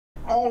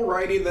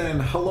Alrighty then,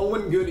 hello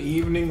and good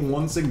evening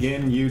once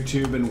again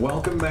YouTube, and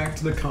welcome back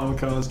to the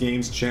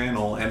KamikazeGames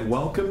channel, and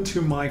welcome to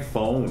my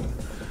phone.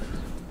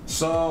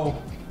 So,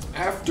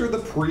 after the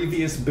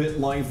previous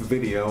Bitlife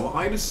video,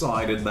 I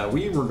decided that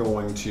we were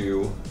going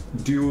to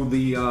do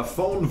the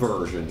phone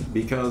version,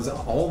 because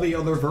all the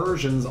other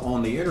versions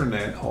on the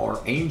internet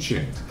are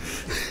ancient.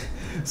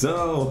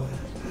 So,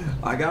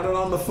 I got it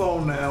on the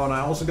phone now, and I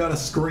also got a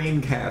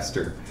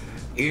screencaster.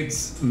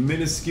 It's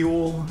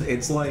minuscule,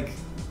 it's like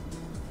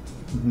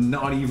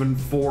not even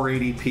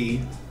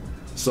 480p,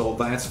 so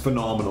that's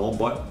phenomenal,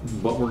 but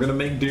we're gonna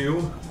make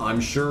do.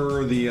 I'm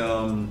sure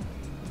the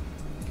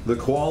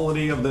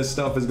quality of this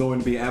stuff is going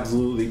to be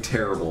absolutely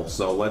terrible,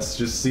 so let's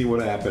just see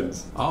what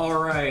happens.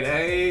 Alright,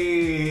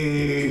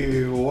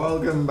 hey,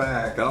 welcome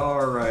back.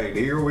 Alright,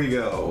 here we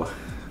go.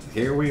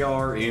 Here we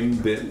are in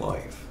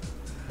Bitlife.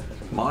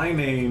 My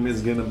name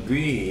is gonna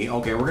be,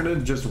 okay, we're gonna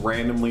just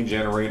randomly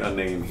generate a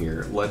name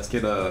here. Let's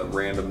get a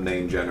random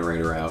name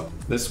generator out.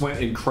 This went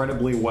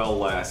incredibly well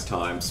last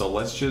time, so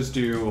let's just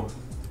do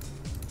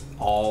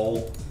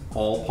all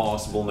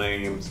possible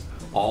names,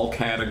 all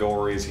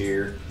categories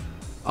here.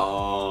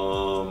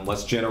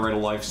 Let's generate a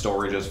life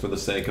story just for the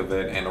sake of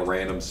it, and a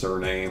random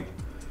surname.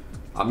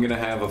 I'm gonna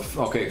have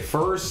a, okay,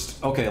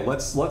 first, okay,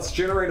 let's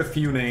generate a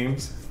few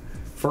names.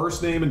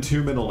 First name and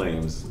two middle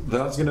names.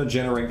 That's gonna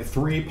generate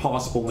 3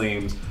 possible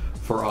names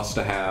for us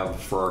to have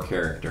for our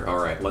character.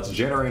 Alright, let's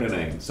generate a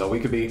name. So we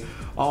could be,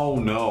 oh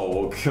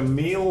no,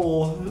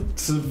 Camille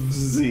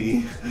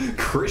Suzy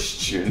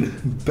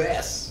Christian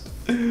Best.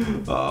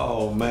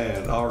 Oh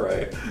man,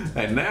 alright.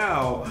 And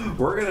now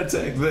we're gonna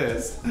take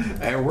this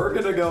and we're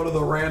gonna go to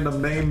the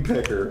random name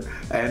picker,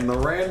 and the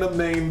random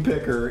name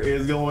picker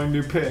is going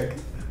to pick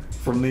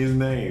from these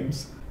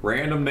names.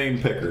 Random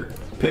name picker.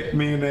 Pick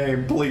me a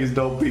name, please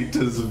don't be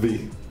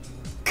Suzy.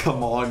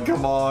 Come on,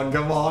 come on,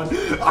 come on.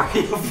 Are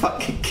you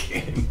fucking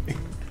kidding me?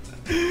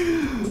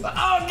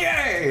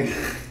 Okay.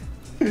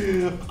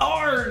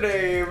 Our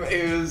name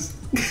is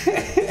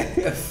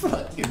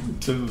fucking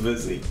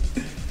Suzy.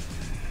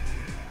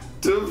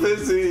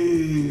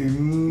 Suzy.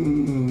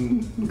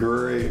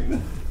 Great.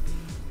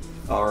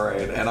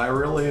 Alright, and I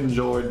really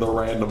enjoyed the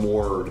random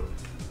word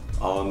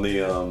on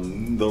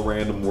the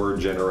random word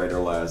generator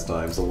last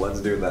time, so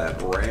let's do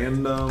that.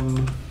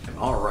 Random.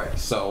 Alright,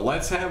 so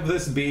let's have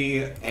this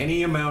be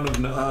any amount of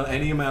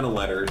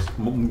letters,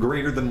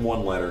 greater than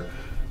 1 letter.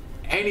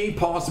 Any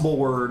possible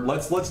word.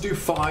 Let's do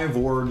 5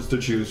 words to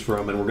choose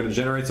from, and we're gonna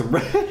generate some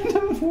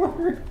random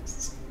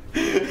words.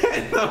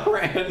 And the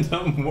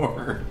random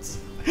words,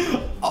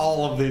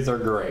 all of these are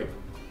great.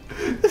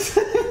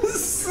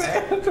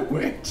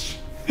 Sandwich,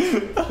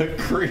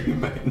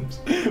 agreement,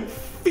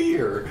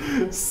 fear,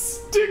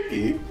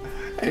 sticky,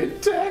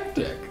 and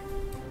tactic.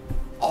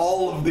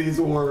 All of these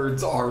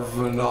words are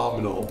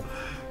phenomenal.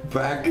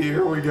 Back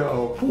here we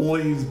go.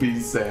 Please be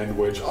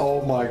sandwich.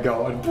 Oh my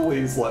god,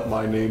 please let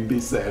my name be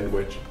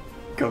sandwich.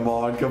 Come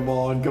on, come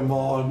on, come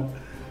on.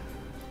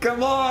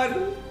 Come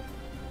on!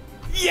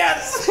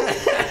 Yes!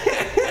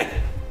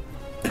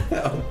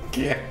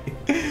 Okay.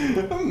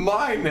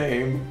 My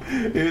name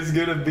is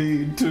gonna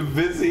be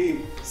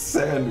Suzy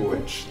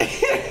Sandwich.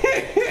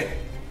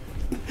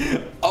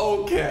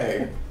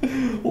 Okay,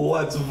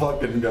 let's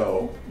fucking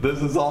go.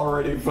 This is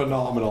already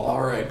phenomenal.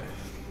 Alright.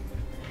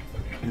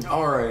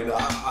 Alright,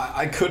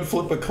 I could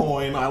flip a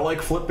coin. I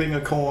like flipping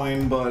a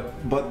coin, but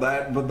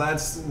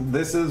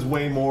this is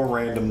way more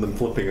random than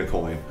flipping a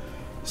coin.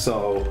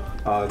 So,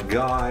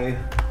 guy,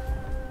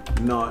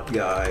 not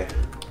guy.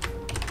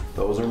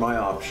 Those are my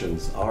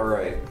options.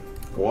 Alright.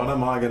 What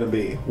am I gonna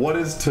be? What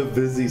is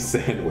Suzy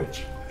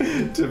Sandwich?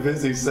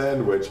 Suzy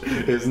Sandwich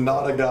is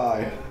not a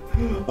guy.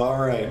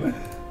 Alright.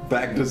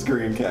 Back to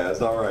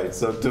screencast. Alright,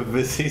 so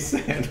Suzy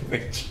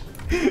Sandwich.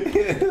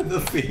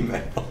 The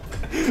female.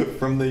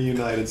 From the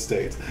United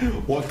States.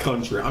 What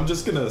country? I'm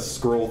just gonna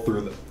scroll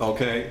through the,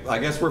 okay? I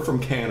guess we're from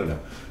Canada.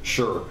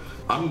 Sure.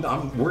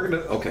 We're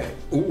gonna, okay.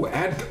 Ooh,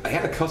 add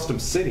a custom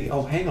city.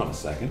 Oh, hang on a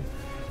second.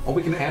 Oh,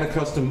 we can add a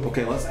custom,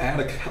 okay, let's add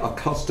a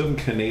custom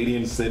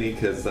Canadian city,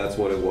 because that's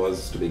what it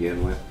was to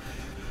begin with.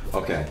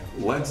 Okay,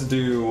 let's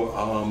do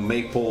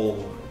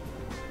maple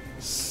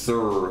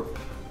syrup,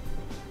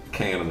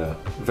 Canada.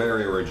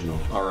 Very original.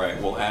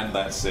 Alright, we'll add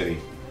that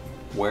city.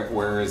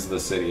 Where is the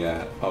city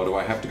at? Oh, do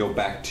I have to go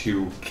back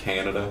to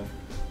Canada?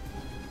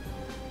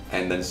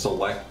 And then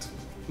select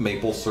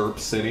maple syrup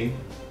city?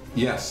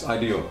 Yes, I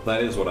do.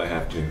 That is what I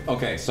have to.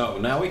 Okay, so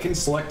now we can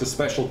select a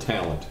special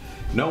talent.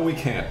 No, we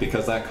can't,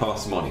 because that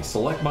costs money.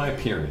 Select my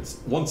appearance.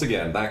 Once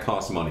again, that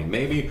costs money.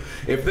 Maybe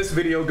if this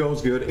video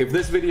goes good, if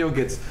this video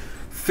gets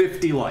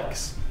 50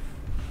 likes,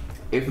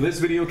 if this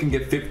video can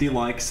get 50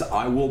 likes,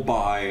 I will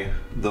buy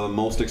the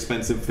most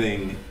expensive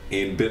thing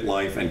in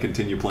Bitlife and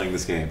continue playing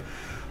this game.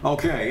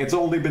 Okay, it's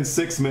only been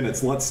 6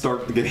 minutes. Let's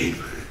start the game.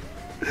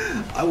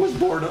 I was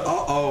bored.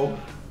 Uh-oh.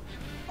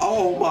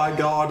 Oh my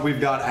god,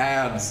 we've got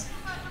ads.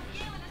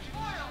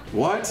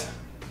 What?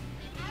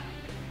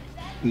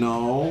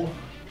 No.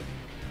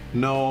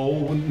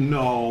 No,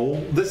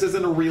 no. This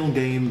isn't a real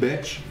game,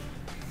 bitch.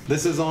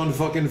 This is on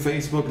fucking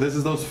Facebook. This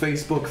is those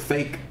Facebook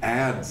fake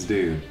ads,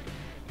 dude.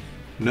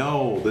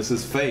 No, this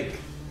is fake.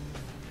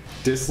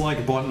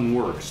 Dislike button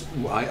works.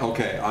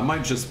 Okay, I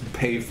might just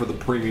pay for the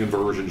premium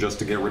version just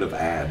to get rid of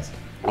ads.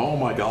 Oh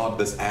my god,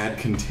 this ad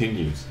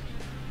continues.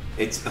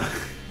 It's...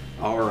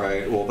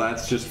 Alright, well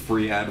that's just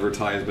free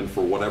advertisement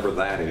for whatever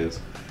that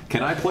is.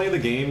 Can I play the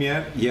game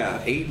yet?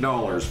 Yeah,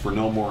 $8 for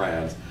no more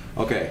ads.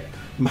 Okay,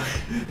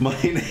 my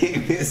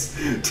name is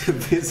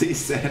Busy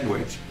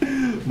Sandwich.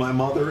 My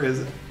mother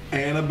is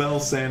Annabelle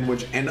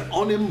Sandwich, an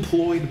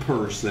unemployed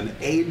person,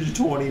 age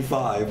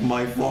 25.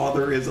 My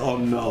father is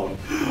unknown.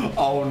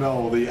 Oh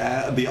no,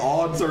 the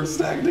odds are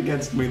stacked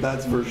against me,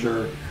 that's for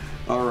sure.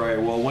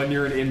 Alright, well when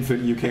you're an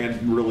infant you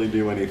can't really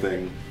do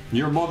anything.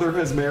 Your mother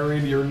has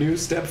married your new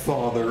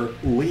stepfather,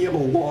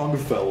 Liam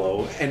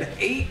Longfellow, an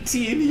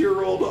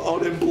 18-year-old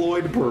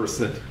unemployed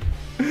person.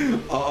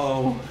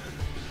 Uh-oh.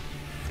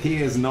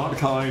 He is not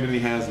kind and he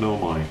has no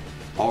money.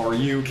 Are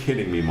you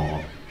kidding me,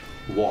 Mom?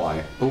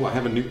 Why? Oh, I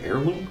have a new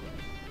heirloom?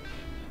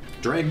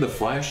 Drag the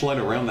flashlight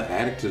around the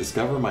attic to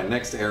discover my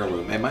next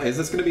heirloom. Is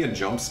this going to be a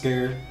jump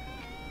scare?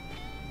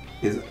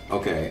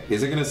 Okay,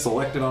 is it going to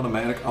select it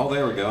automatic? Oh,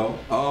 there we go.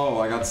 Oh,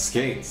 I got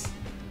skates.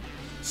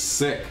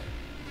 Sick.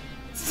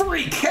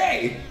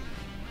 3K!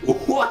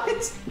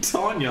 What?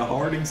 Tanya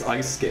Harding's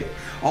ice skate.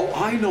 Oh,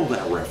 I know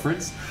that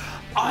reference.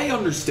 I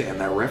understand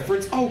that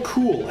reference. Oh,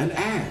 cool. An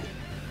ad.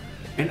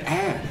 An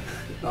ad.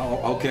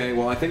 Oh, okay.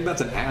 Well, I think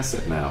that's an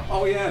asset now.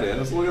 Oh, yeah, it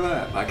is. Look at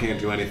that. I can't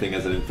do anything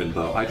as an infant,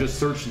 though. I just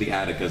searched the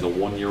attic as a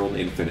 1-year-old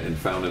infant and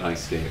found an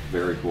ice skate.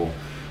 Very cool.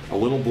 A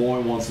little boy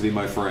wants to be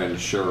my friend.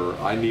 Sure.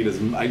 I need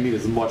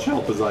as much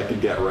help as I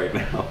can get right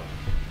now.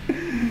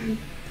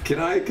 Can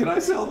I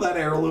sell that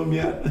heirloom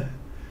yet?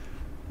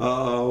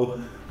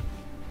 Uh-oh.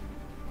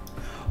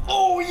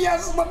 Oh,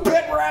 yes, the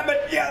pet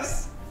rabbit,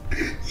 yes!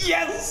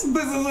 Yes,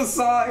 this is a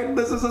sign,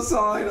 this is a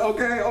sign.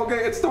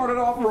 Okay, it started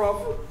off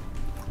rough,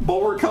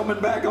 but we're coming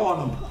back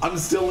on him. I'm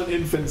still an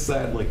infant,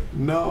 sadly.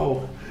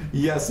 No.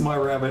 Yes, my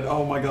rabbit.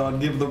 Oh my god,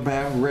 give the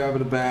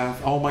rabbit a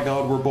bath. Oh my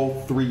god, we're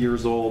both 3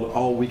 years old.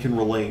 Oh, we can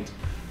relate.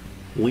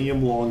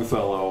 Liam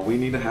Longfellow, we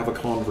need to have a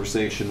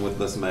conversation with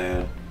this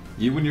man.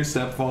 You and your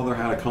stepfather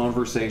had a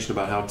conversation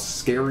about how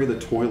scary the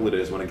toilet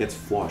is when it gets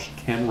flushed.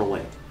 Can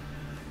relate.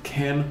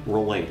 Can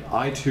relate.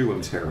 I too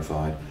am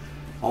terrified.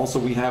 Also,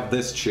 we have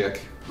this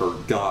chick, or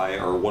guy,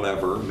 or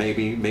whatever.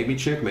 Maybe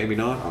chick, maybe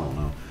not. I don't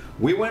know.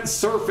 We went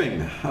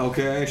surfing.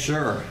 Okay,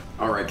 sure.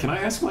 Alright, can I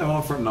ask my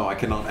mom for... No, I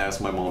cannot ask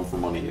my mom for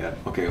money yet.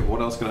 Okay,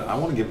 what else can I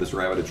want to give this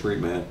rabbit a treat,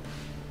 man.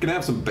 Can I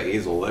have some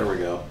basil? There we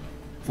go.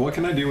 What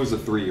can I do as a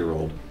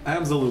 3-year-old?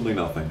 Absolutely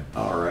nothing.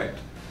 Alright.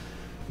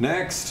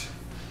 Next.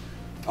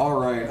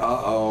 Alright,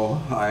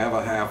 uh-oh. I have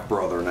a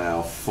half-brother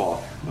now.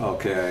 Fuck.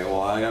 Okay,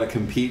 well, I gotta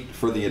compete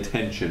for the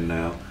attention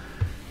now.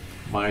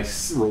 My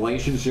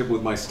relationship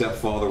with my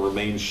stepfather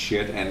remains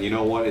shit, and you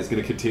know what? It's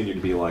gonna continue to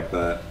be like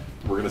that.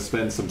 We're gonna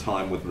spend some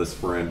time with this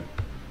friend.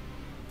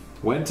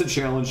 Went to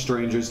challenge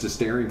strangers to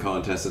staring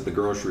contests at the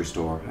grocery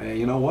store. Hey,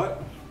 you know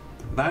what?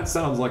 That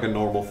sounds like a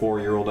normal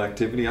 4-year-old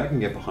activity. I can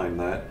get behind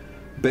that.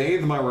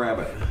 Bathe my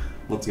rabbit.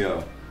 Let's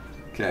go.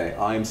 Okay,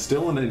 I'm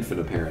still an infant,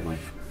 apparently.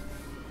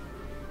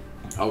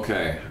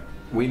 Okay,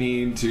 we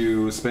need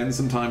to spend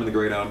some time in the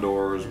great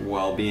outdoors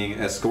while being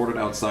escorted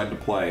outside to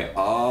play.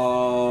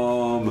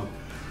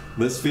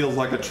 This feels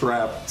like a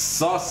trap.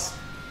 Sus!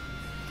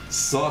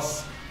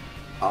 Sus!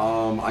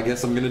 I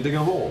guess I'm gonna dig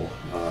a hole.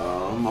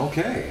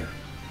 Okay.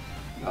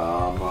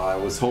 I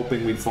was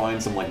hoping we'd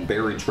find some, like,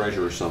 buried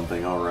treasure or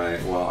something.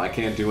 Alright, well, I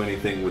can't do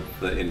anything with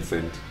the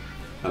infant,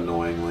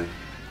 annoyingly.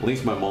 At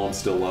least my mom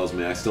still loves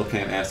me. I still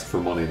can't ask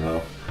for money,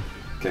 though.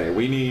 Okay,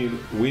 we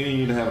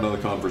need to have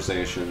another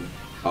conversation.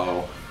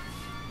 Oh.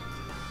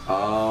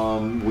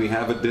 We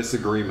have a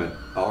disagreement.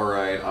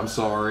 Alright, I'm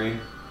sorry.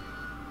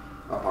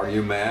 Are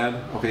you mad?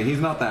 Okay, he's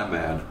not that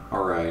mad.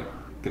 Alright.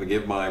 Gonna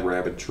give my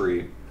rabbit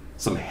treat.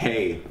 Some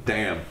hay.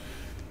 Damn.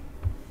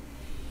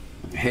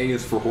 Hay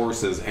is for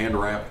horses and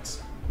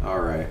rabbits.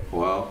 Alright,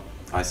 well,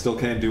 I still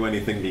can't do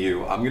anything to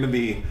you. I'm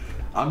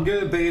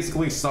gonna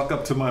basically suck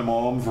up to my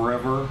mom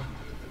forever.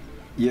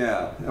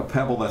 Yeah, a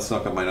pebble that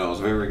stuck up my nose.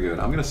 Very good.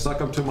 I'm gonna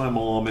suck up to my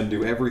mom and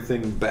do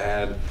everything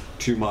bad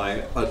to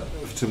my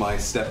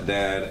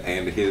stepdad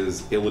and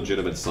his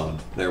illegitimate son.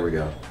 There we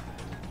go.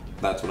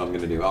 That's what I'm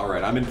gonna do.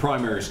 Alright, I'm in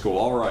primary school.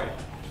 Alright.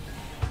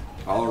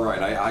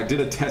 Alright, I did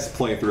a test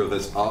playthrough of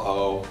this.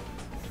 Uh-oh.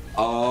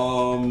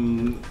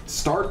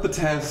 Start the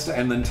test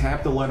and then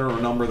tap the letter or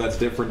number that's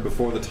different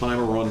before the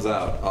timer runs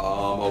out.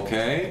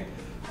 Okay.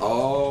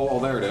 Oh,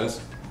 there it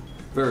is.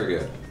 Very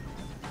good.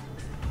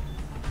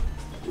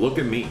 Look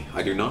at me.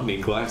 I do not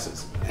need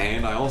glasses.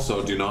 And I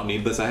also do not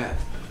need this ad.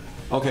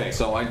 Okay,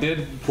 so I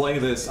did play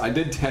this, I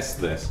did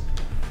test this.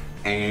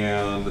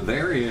 And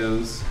there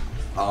is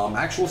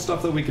actual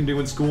stuff that we can do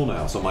in school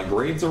now. So my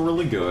grades are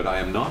really good. I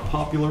am not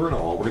popular at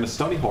all. We're going to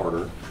study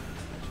harder.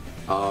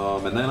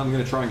 And then I'm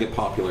going to try and get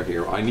popular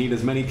here. I need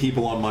as many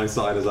people on my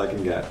side as I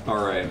can get.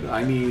 Alright,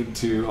 I need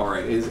to...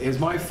 Alright, is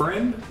my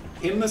friend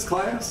in this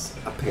class?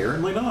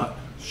 Apparently not.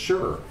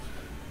 Sure.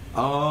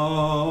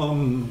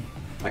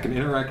 I can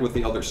interact with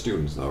the other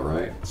students though,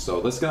 right?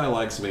 So this guy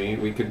likes me.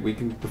 We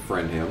can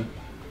befriend him.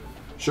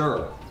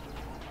 Sure.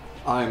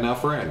 I am now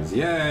friends.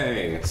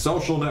 Yay!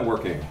 Social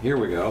networking. Here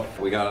we go.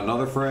 We got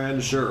another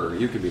friend. Sure,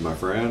 you can be my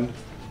friend.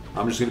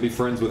 I'm just gonna be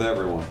friends with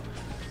everyone.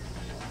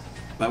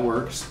 That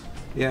works.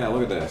 Yeah,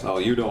 look at this. Oh,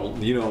 you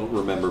don't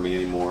remember me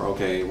anymore.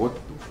 Okay, what?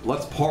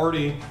 Let's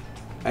party.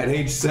 At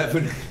age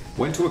 7,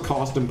 went to a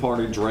costume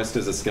party dressed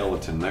as a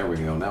skeleton. There we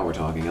go. Now we're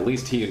talking. At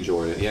least he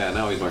enjoyed it. Yeah,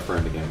 now he's my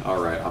friend again.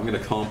 All right, I'm gonna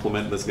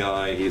compliment this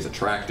guy. He's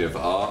attractive.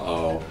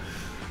 Uh-oh.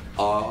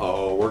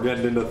 Uh-oh. We're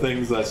getting into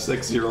things that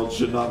 6-year-olds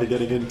should not be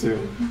getting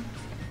into.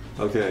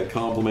 Okay,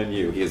 compliment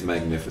you. He is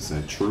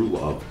magnificent. True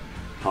love.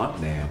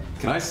 Hot damn.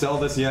 Can I sell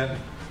this yet?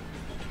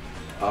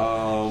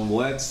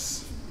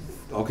 Let's...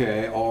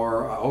 Okay,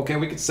 okay,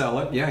 we could sell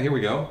it. Yeah, here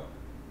we go.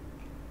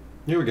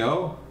 Here we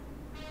go.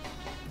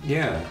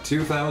 Yeah,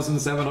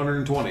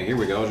 2,720. Here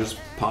we go. Just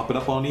pop it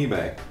up on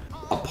eBay.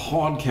 A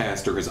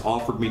podcaster has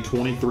offered me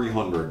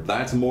 2,300.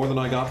 That's more than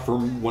I got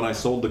from when I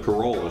sold the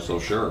Corolla, so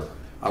sure.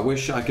 I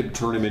wish I could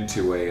turn him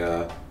into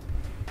a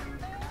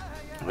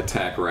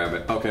attack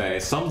rabbit. Okay,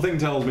 something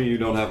tells me you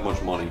don't have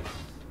much money.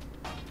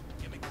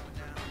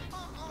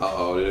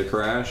 Uh-oh, did it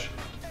crash?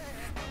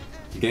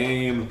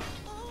 Game.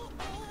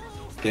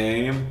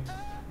 Game.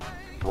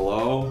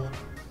 Hello?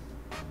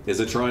 Is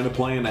it trying to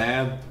play an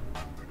ad?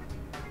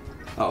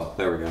 Oh,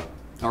 there we go.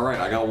 Alright,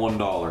 I got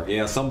 $1.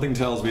 Yeah, something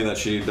tells me that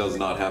she does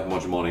not have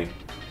much money.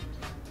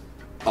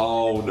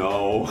 Oh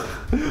no.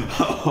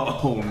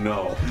 Oh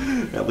no.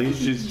 At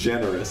least she's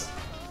generous.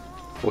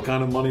 What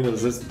kind of money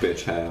does this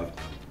bitch have?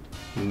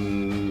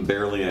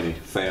 Barely any.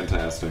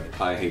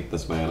 Fantastic. I hate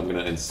this man. I'm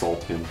gonna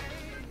insult him.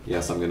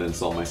 Yes, I'm gonna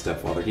insult my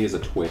stepfather. He is a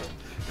twit.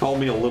 Call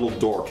me a little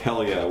dork.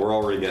 Hell yeah, we're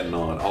already getting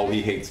on. Oh,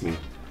 he hates me.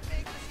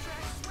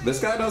 This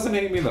guy doesn't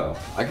hate me though.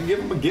 I can give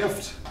him a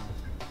gift.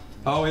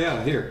 Oh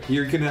yeah, here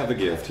you can have a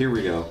gift. Here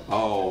we go.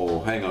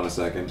 Oh, hang on a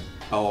second.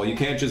 Oh, you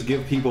can't just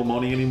give people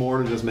money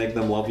anymore to just make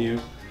them love you?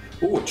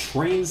 Ooh, a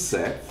train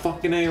set.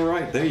 Fucking A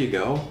right. There you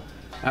go.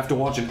 I have to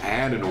watch an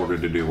ad in order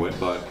to do it,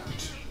 but...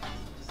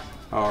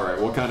 Alright,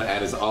 what kind of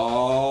ad is...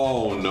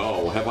 Oh,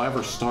 no. Have I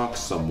ever stalked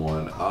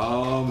someone?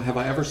 Have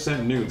I ever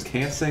sent nudes?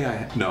 Can't say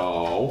I...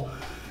 No.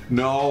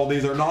 No,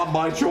 these are not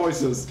my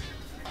choices.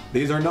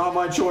 These are not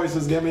my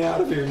choices. Get me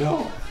out of here.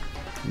 No.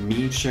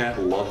 Me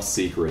chat love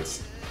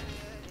secrets.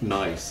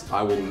 Nice.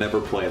 I will never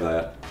play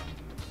that.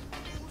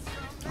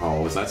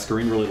 Oh, is that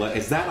screen really lit?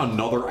 Is that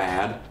another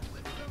ad?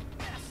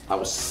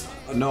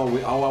 No,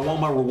 oh, I want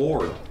my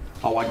reward.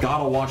 Oh, I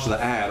gotta watch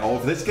the ad. Oh,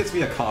 if this gets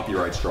me a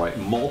copyright strike,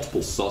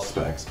 multiple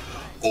suspects.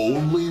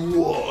 Only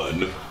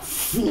one.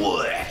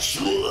 Fletch.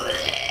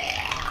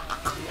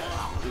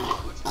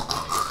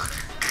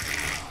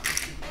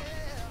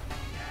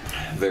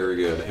 Very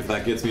good. If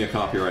that gets me a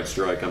copyright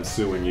strike, I'm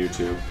suing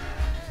YouTube.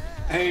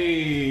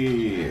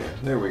 Hey,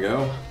 there we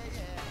go.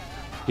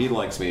 He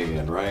likes me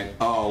again, right?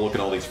 Oh, look at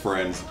all these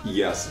friends.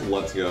 Yes,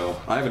 let's go.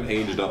 I haven't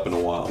aged up in a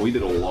while. We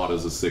did a lot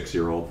as a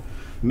 6-year-old.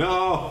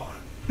 No!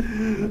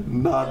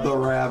 Not the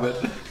rabbit.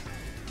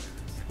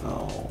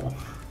 Oh.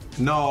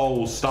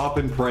 No, stop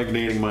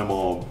impregnating my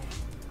mom.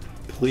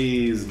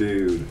 Please,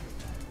 dude.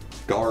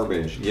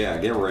 Garbage. Yeah,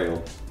 get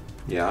railed.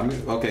 Yeah,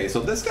 okay,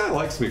 so this guy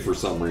likes me for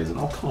some reason.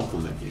 I'll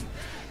compliment you.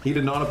 He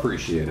did not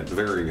appreciate it.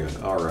 Very good.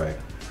 Alright.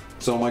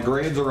 So my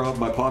grades are up,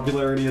 my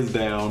popularity is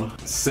down.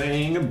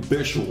 Saying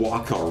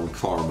Bishwakar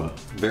Karma.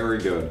 Very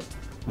good.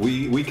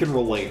 We can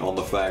relate on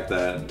the fact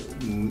that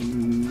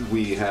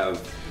we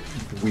have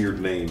weird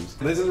names.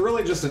 This is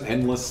really just an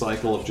endless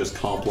cycle of just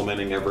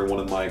complimenting everyone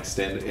in my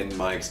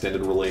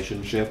extended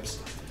relationships.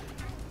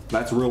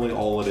 That's really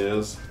all it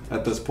is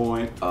at this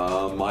point.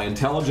 My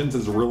intelligence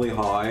is really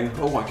high.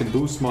 Oh, I can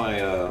boost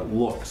my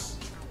looks.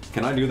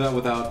 Can I do that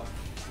without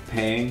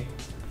paying?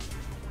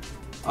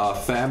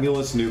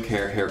 Fabulous new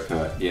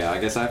haircut. Yeah, I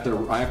guess I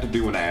have to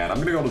do an ad. I'm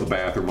gonna go to the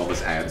bathroom while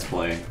this ad's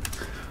playing.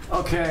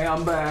 Okay,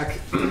 I'm back.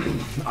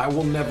 I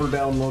will never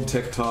download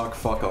TikTok.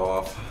 Fuck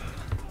off.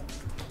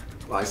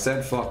 I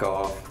said fuck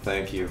off.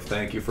 Thank you.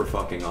 Thank you for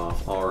fucking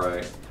off.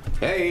 Alright.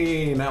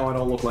 Hey, now I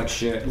don't look like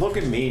shit. Look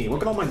at me.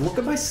 Look at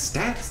my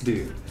stats,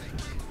 dude.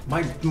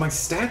 My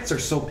stats are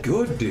so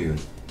good,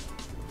 dude.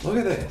 Look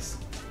at this.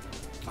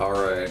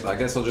 Alright, I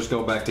guess I'll just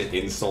go back to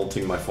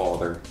insulting my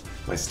father.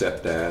 My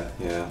stepdad,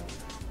 yeah.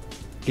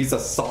 He's a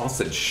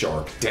sausage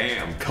shark.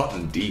 Damn,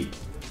 cutting deep.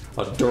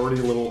 A dirty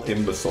little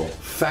imbecile.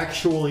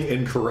 Factually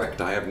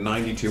incorrect. I have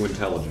 92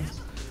 intelligence.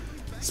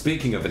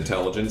 Speaking of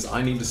intelligence,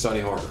 I need to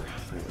study harder.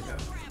 There we go.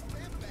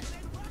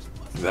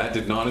 That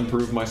did not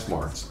improve my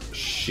smarts.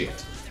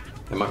 Shit.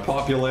 And my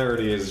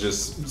popularity is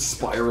just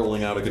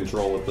spiraling out of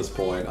control at this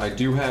point. I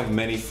do have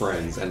many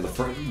friends, and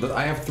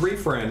I have 3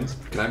 friends.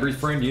 Can I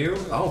befriend you?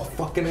 Oh,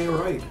 fucking A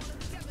right.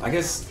 I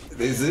guess,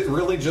 is it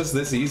really just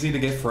this easy to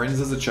get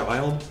friends as a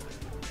child?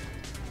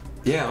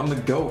 Yeah, I'm the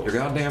GOAT. You're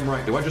goddamn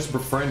right. Do I just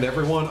befriend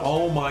everyone?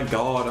 Oh my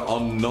god,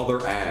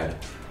 another ad.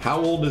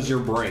 How old is your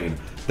brain?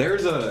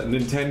 There's a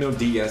Nintendo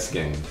DS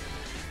game.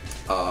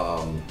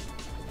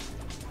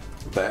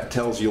 That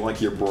tells you like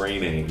your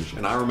brain age.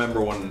 And I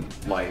remember when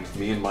like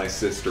me and my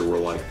sister were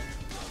like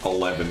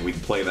 11,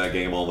 we'd play that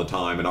game all the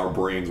time and our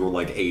brains were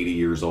like 80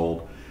 years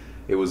old.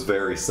 It was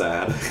very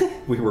sad.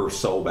 We were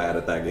so bad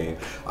at that game.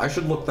 I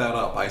should look that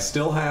up. I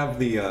still have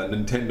the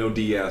Nintendo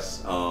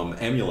DS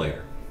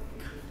emulator.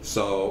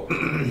 So,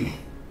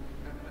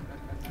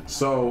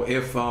 so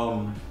if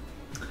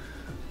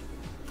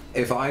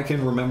I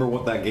can remember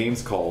what that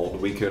game's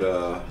called, we could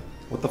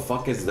what the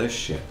fuck is this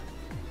shit?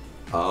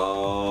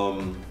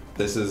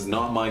 This is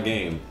not my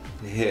game.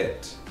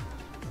 Hit.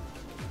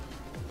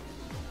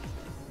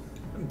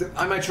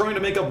 Am I trying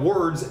to make up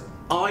words?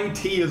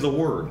 IT is a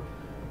word.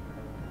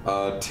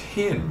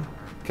 Tin.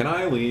 Can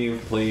I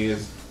leave,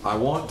 please? I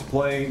want to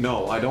play.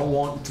 No, I don't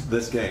want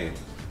this game.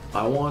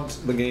 I want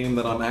the game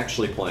that I'm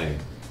actually playing.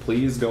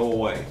 Please go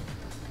away.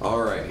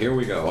 Alright, here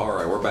we go.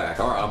 Alright, we're back.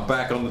 Alright, I'm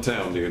back on the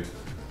town, dude.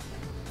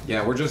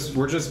 Yeah, we're just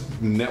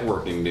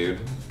networking, dude.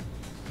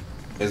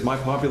 Is my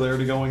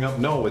popularity going up?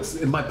 No,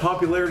 my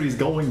popularity is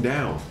going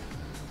down.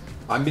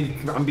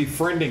 I'm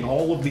befriending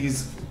all of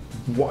these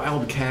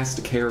wild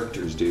cast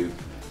characters, dude.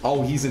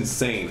 Oh, he's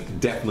insane.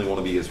 Definitely want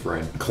to be his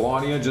friend.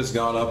 Claudia just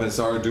got up and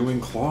started doing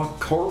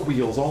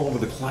cartwheels all over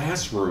the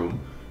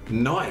classroom.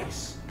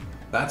 Nice.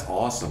 That's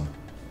awesome.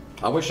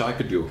 I wish I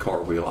could do a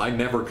cartwheel. I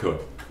never could.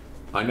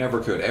 I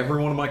never could.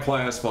 Everyone in my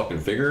class fucking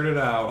figured it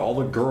out. All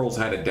the girls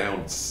had it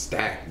down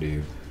stacked,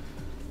 dude.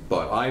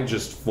 But I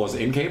just was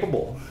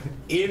incapable.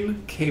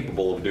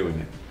 Incapable of doing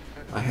it.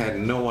 I had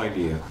no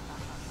idea.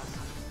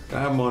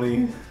 I have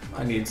money.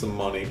 I need some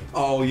money.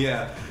 Oh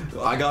yeah,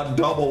 I got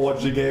double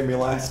what she gave me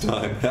last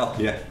time. Hell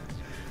yeah.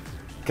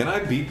 Can I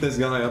beat this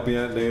guy up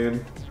yet,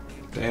 dude?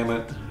 Damn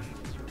it.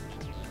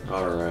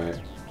 Alright.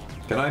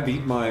 Can I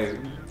beat my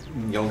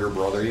younger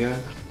brother yet?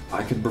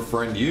 I could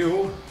befriend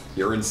you.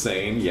 You're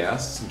insane.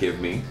 Yes,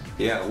 give me.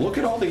 Yeah, look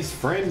at all these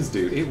friends,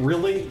 dude. It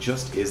really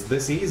just is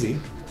this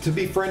easy to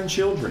befriend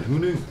children. Who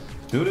knew?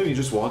 Who knew? You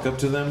just walk up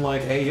to them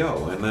like,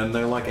 ayo, and then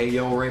they're like,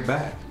 ayo right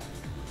back.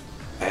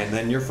 And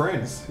then you're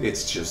friends.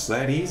 It's just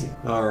that easy.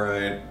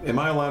 Alright. Am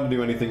I allowed to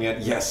do anything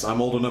yet? Yes,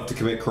 I'm old enough to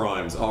commit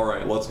crimes.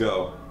 Alright, let's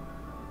go.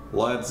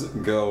 Let's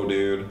go,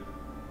 dude.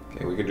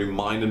 Okay, we can do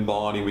mind and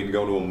body. We can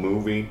go to a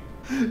movie.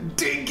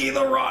 Dinky the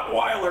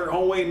Rottweiler!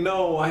 Oh wait,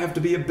 no. I have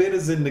to be a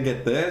Bitizen to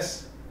get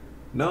this.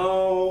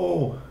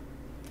 No.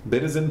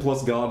 Bitizen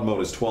plus God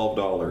mode is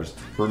 $12.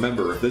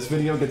 Remember, if this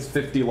video gets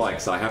 50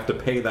 likes, I have to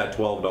pay that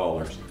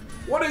 $12.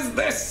 What is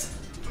this?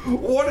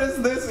 What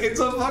is this? It's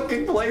a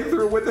fucking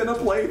playthrough within a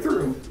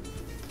playthrough.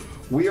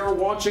 We are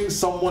watching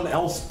someone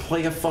else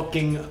play a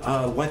fucking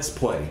Let's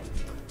Play.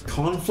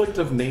 Conflict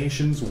of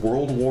Nations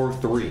World War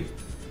III.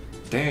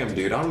 Damn,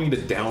 dude, I don't need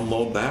to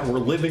download that. We're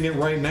living it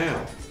right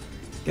now.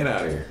 Get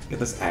out of here. Get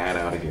this ad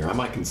out of here. I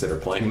might consider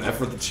playing that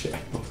for the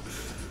channel.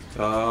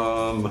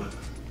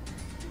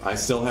 I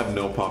still have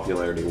no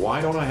popularity.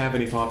 Why don't I have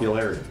any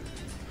popularity?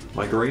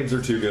 My grades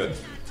are too good.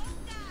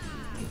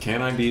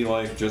 Can I be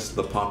like just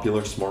the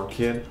popular smart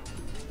kid?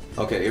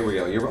 Okay, here we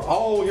go.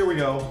 Oh, here we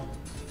go.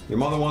 Your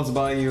mother wants to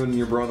buy you and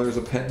your brother's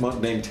a pet mutt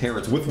named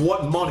Terrence. With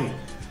what money?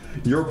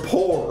 You're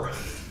poor.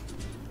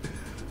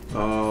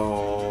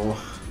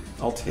 Oh,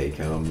 I'll take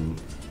him.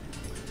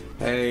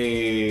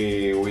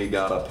 Hey, we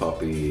got a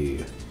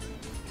puppy.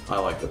 I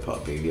like the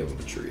puppy. Give him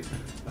a treat.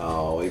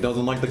 Oh, he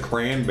doesn't like the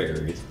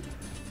cranberries.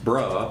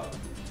 Bruh.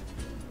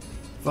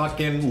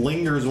 Fucking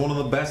Linger's one of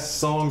the best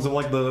songs of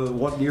like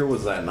what year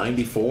was that,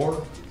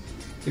 94?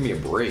 Give me a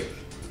break.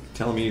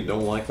 Telling me you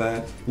don't like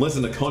that?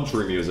 Listen to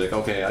country music.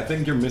 Okay, I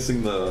think you're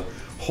missing the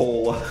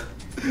whole, I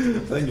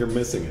think you're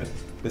missing it.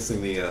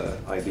 Missing the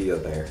idea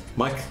there.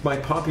 My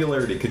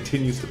popularity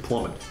continues to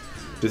plummet,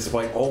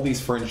 despite all these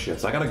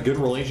friendships. I got a good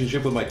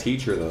relationship with my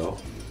teacher though.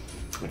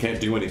 I can't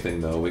do anything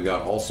though. We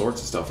got all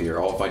sorts of stuff here.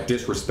 Oh, if I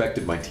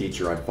disrespected my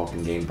teacher, I'd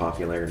fucking gain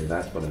popularity.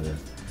 That's what it is.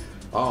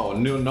 Oh,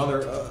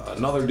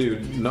 another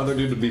dude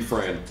to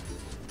befriend.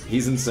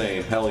 He's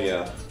insane. Hell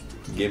yeah.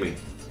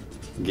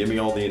 Gimme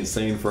all the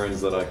insane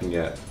friends that I can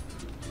get.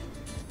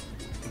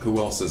 Who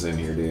else is in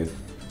here, dude?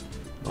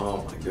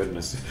 Oh my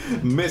goodness.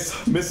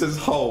 Mrs.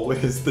 Ho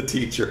is the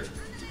teacher.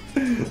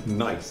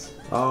 Nice.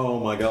 Oh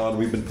my god,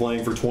 we've been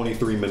playing for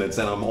 23 minutes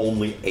and I'm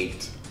only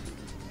 8.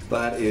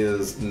 That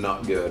is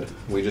not good.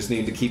 We just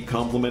need to keep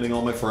complimenting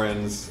all my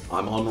friends.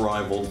 I'm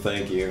unrivaled,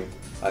 thank you.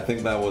 I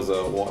think that was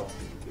a what?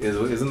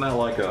 Isn't that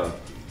like a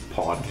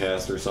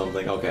podcast or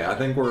something? Okay, I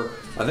think we're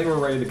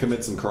ready to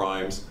commit some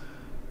crimes.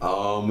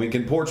 We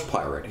can porch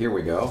pirate. Here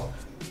we go.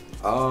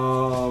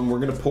 We're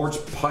gonna porch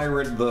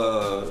pirate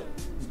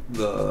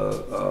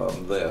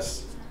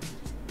this.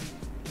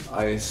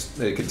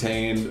 It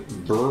contained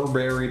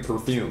Burberry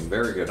perfume.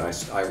 Very good.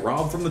 I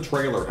robbed from the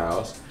trailer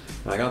house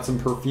and I got some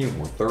perfume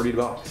worth $30.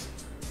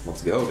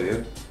 Let's go,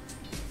 dude.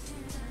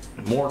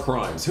 More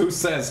crimes. Who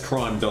says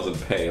crime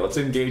doesn't pay? Let's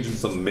engage in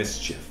some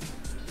mischief.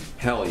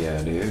 Hell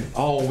yeah, dude.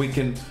 Oh, we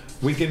can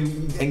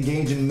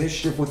engage in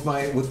mischief with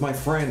my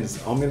friends.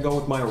 I'm gonna go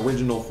with my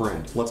original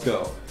friend. Let's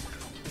go.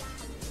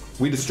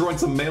 We destroyed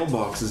some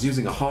mailboxes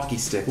using a hockey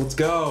stick. Let's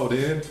go,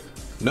 dude.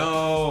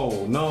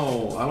 No,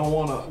 no, I don't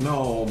wanna,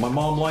 no, my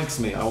mom likes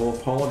me. I will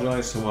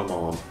apologize to my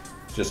mom.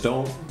 Just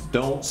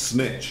don't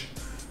snitch.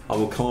 I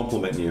will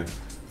compliment you.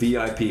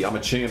 VIP, I'm a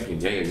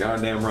champion. Yeah, you're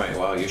goddamn right.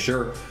 Wow, you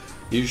sure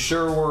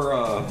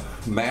were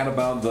mad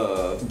about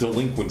the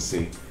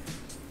delinquency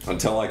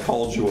until I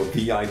called you a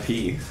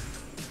VIP.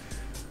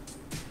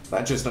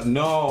 That just,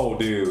 no,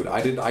 dude.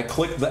 I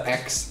clicked the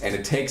X and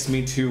it takes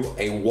me to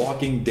a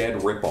Walking Dead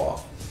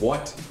ripoff.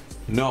 What?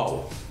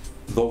 No.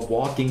 The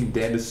Walking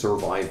Dead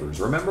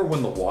Survivors. Remember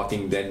when the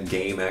Walking Dead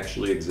game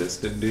actually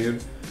existed,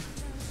 dude?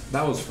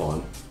 That was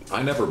fun.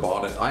 I never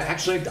bought it.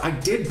 I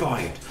did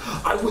buy it.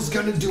 I was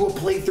gonna do a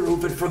playthrough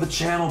of it for the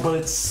channel, but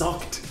it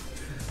sucked.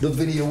 The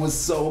video was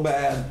so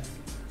bad.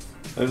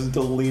 I just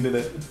deleted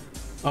it.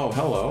 Oh,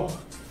 hello.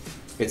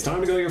 It's time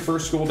to go to your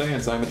first school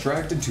dance. I'm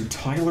attracted to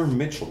Tyler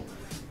Mitchell.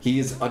 He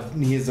has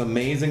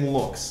amazing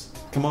looks.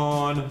 Come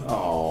on.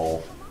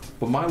 Oh.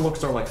 But my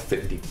looks are like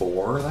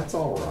 54. That's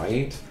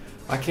alright.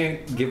 I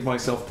can't give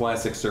myself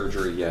plastic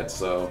surgery yet,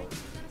 so...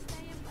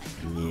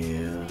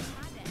 yeah.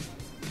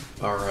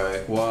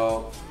 Alright,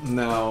 well,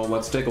 now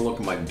let's take a look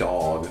at my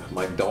dog.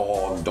 My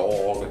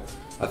dog.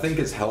 I think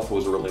his health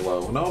was really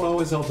low. No,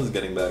 his health is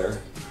getting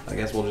better. I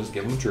guess we'll just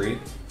give him a treat.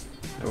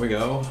 There we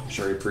go. I'm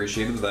sure he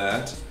appreciated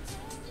that.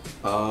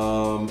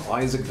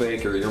 Isaac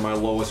Baker, you're my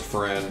lowest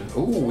friend.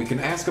 Ooh, we can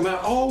ask him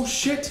out. Oh,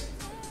 shit!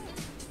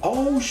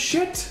 Oh,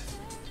 shit!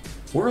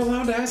 We're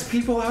allowed to ask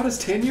people out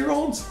as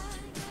 10-year-olds?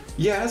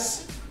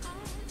 Yes.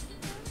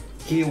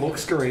 He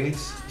looks great.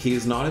 He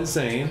is not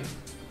insane.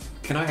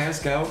 Can I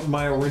ask out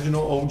my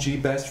original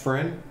OG best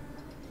friend?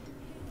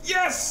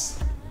 Yes!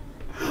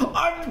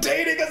 I'm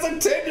dating as a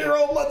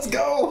 10-year-old. Let's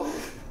go.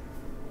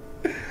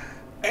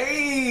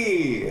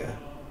 Hey!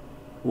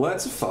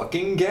 Let's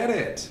fucking get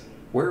it.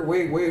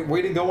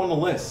 Way to go on the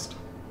list.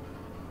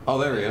 Oh,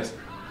 there he is.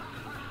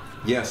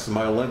 Yes,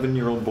 my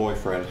 11-year-old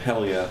boyfriend.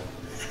 Hell yeah.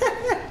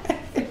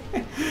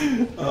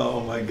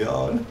 Oh my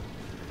god.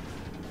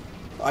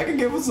 I can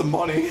give him some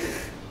money.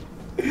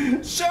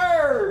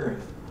 Sure!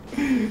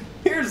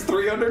 Here's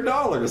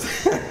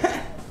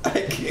 $300.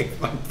 I gave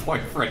my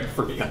boyfriend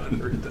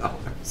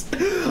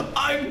 $300.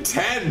 I'm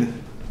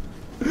 10!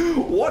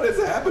 What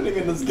is happening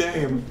in this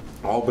game?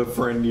 I'll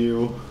befriend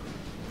you.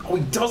 Oh,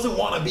 he doesn't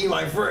want to be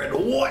my friend.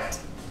 What?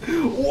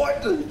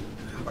 What?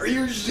 Are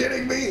you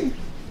shitting me?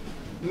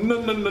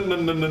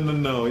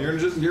 No.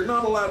 You're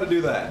not allowed to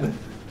do that.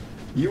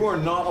 You are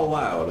not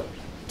allowed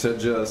to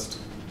just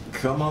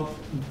come up,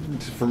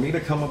 for me to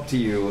come up to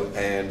you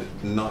and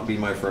not be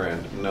my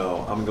friend.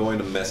 No, I'm going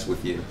to mess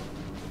with you.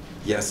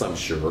 Yes, I'm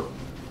sure.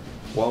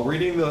 While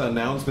reading the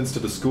announcements to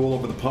the school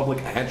over the public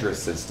address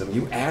system,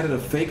 you added a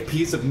fake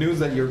piece of news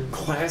that your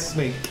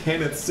classmate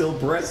Kenneth still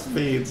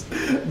breastfeeds.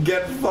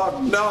 Get fucked.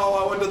 No,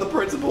 I went to the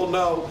principal.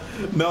 No,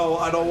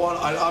 I don't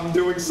want, I'm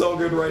doing so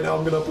good right now.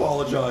 I'm gonna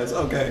apologize.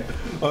 Okay,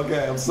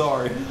 I'm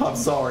sorry.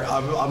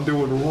 I'm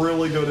doing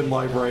really good in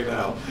life right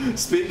now.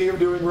 Speaking of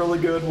doing really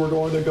good, we're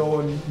going to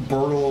go and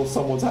burgle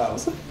someone's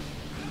house.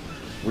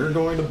 We're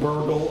going to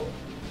burgle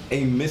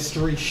a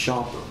mystery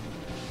shopper.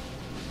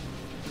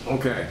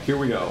 Okay, here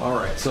we go.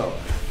 Alright, so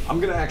I'm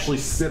gonna actually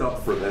sit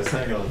up for this.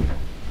 Hang on.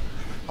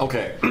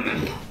 Okay.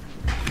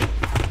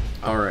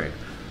 Alright.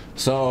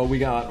 So we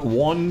got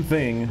one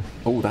thing.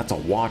 Oh, that's a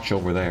watch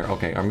over there.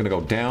 Okay, I'm gonna go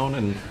down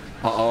and...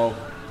 Oh,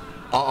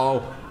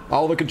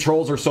 the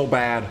controls are so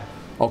bad.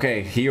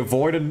 Okay, he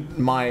avoided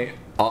my...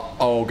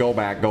 go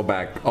back.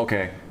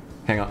 Okay,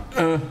 hang on.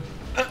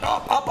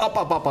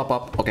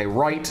 Up. Okay,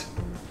 right.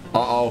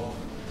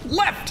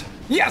 Left!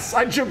 Yes,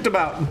 I juked him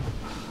out.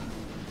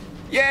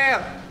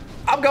 Yeah!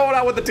 I'm going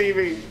out with the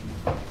TV.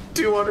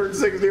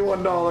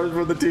 $261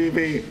 for the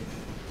TV.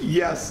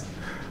 Yes.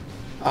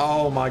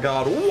 Oh my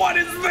god. What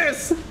is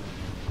this?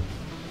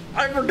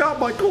 I forgot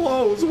my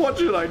clothes. What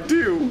should I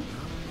do?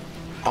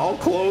 All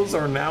clothes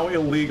are now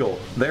illegal.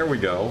 There we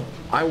go.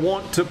 I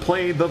want to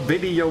play the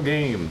video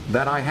game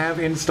that I have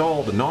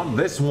installed. Not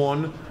this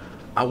one.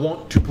 I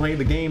want to play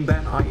the game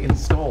that I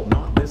installed.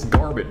 Not this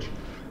garbage.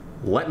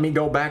 Let me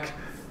go back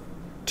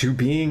to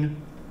being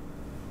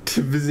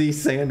Tvizzy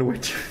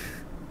Sandwich.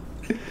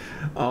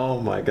 Oh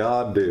my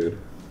god, dude.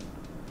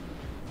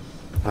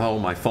 Oh,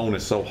 my phone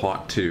is so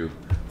hot too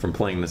from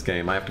playing this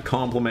game. I have to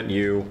compliment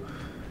you.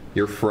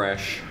 You're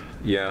fresh.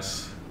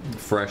 Yes,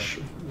 fresh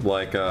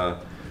like a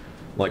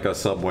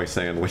Subway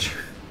sandwich.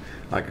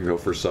 I could go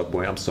for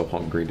Subway. I'm so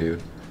hungry,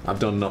 dude. I've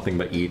done nothing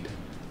but eat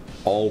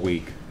all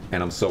week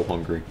and I'm so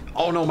hungry.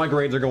 Oh no, my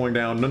grades are going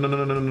down.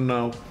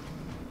 No.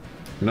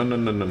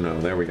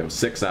 There we go.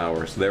 6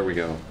 hours. There we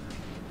go.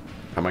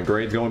 Are my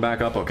grades going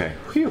back up? Okay.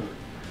 Phew.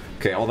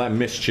 Okay, all that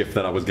mischief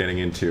that I was getting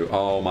into.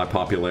 Oh, my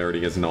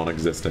popularity is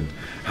non-existent.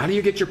 How do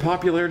you get your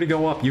popularity to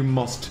go up? You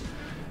must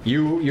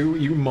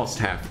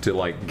have to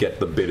like get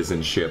the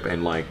citizenship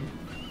and like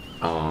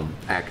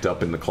act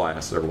up in the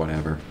class or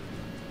whatever.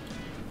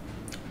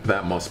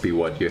 That must be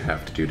what you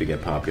have to do to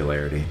get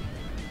popularity.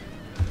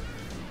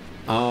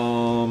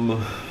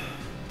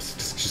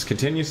 Just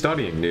continue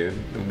studying,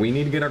 dude. We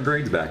need to get our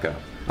grades back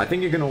up. I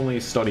think you can only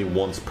study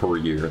once per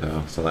year,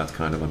 though, so that's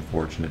kind of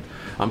unfortunate.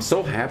 I'm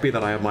so happy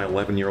that I have my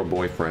 11-year-old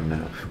boyfriend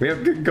now. We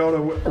have to go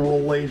to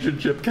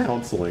relationship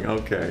counseling.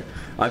 Okay.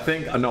 I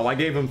think... No, I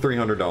gave him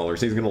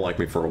 $300. He's gonna like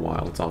me for a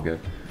while. It's all good.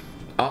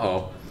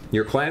 Uh-oh.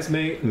 Your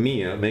classmate,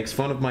 Mia, makes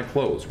fun of my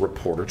clothes.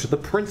 Report her to the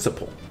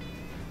principal.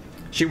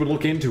 She would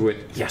look into it.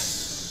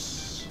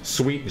 Yes.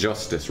 Sweet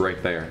justice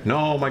right there.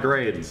 No, my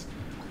grades.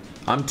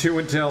 I'm too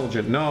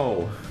intelligent.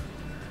 No.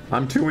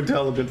 I'm too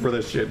intelligent for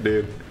this shit,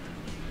 dude.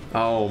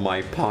 Oh,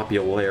 my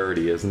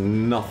popularity is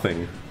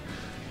nothing.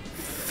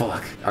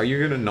 Fuck. Are you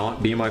gonna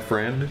not be my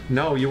friend?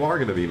 No, you are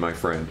gonna be my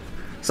friend.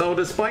 So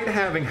despite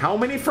having how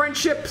many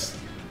friendships?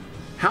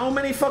 How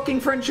many fucking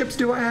friendships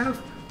do I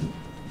have?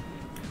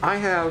 I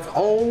have,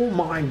 oh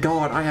my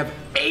god, I have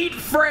 8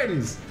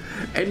 friends!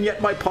 And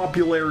yet my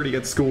popularity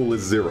at school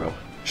is 0.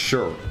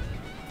 Sure.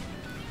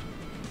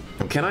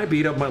 Can I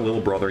beat up my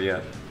little brother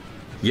yet?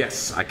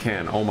 Yes, I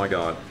can. Oh my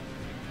god.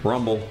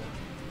 Rumble.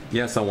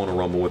 Yes, I want to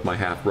rumble with my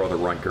half-brother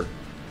Riker.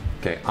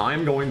 Okay,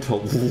 I'm going to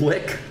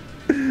lick...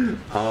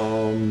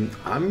 I'm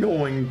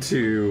going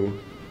to...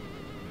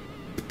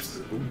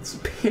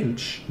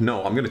 pinch...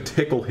 No, I'm going to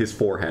tickle his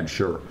forehead,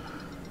 sure.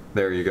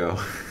 There you go.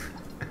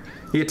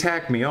 He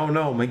attacked me. Oh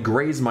no, he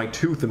grazed my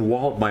tooth and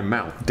walled my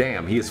mouth.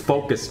 Damn, he is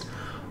focused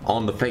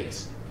on the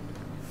face.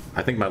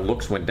 I think my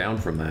looks went down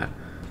from that.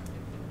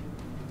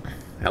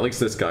 At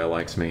least this guy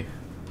likes me.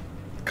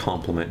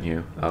 Compliment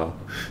you. Oh,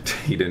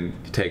 he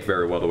didn't take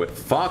very well to it.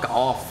 Fuck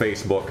off,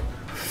 Facebook.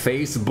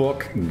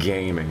 Facebook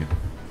gaming.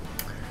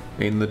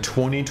 In the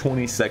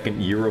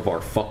 2022nd year of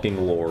our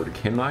fucking Lord,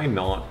 can I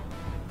not...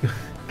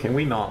 Can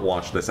we not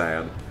watch this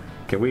ad?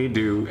 Can we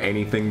do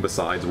anything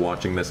besides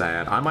watching this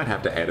ad? I might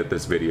have to edit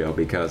this video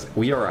because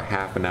we are a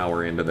half an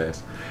hour into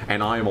this,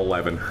 and I am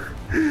 11.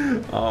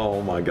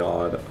 Oh my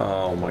god.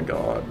 Oh my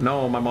god.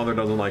 No, my mother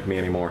doesn't like me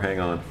anymore.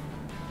 Hang on.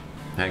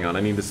 Hang on,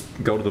 I need to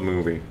go to the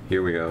movie.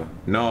 Here we go.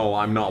 No,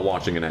 I'm not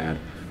watching an ad.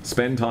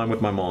 Spend time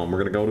with my mom. We're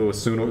gonna go to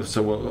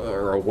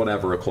a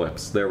whatever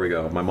eclipse. There we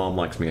go. My mom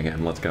likes me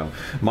again. Let's go.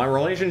 My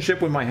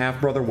relationship with my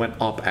half-brother went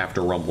up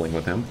after rumbling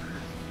with him.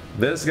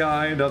 This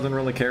guy doesn't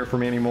really care for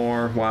me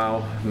anymore.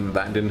 Wow,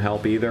 that didn't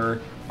help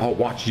either. Oh,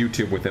 watch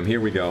YouTube with him.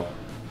 Here we go.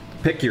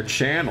 Pick your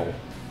channel.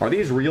 Are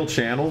these real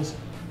channels?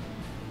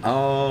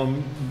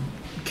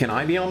 Can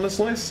I be on this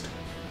list?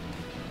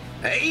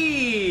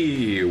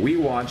 Hey! We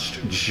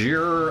watched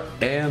Jur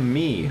and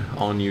Me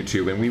on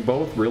YouTube, and we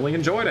both really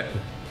enjoyed it.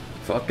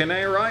 Fucking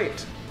A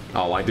right.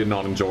 Oh, I did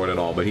not enjoy it at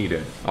all, but he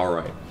did.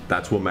 Alright,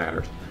 that's what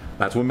matters.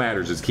 That's what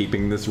matters, is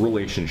keeping this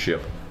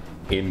relationship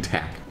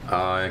intact.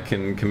 I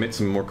can commit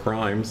some more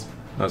crimes,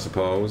 I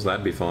suppose.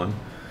 That'd be fun.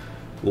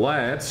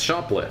 Let's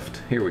shoplift.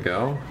 Here we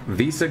go.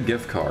 Visa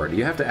gift card.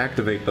 You have to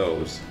activate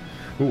those.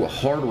 Ooh, a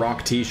Hard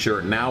Rock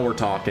t-shirt. Now we're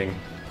talking.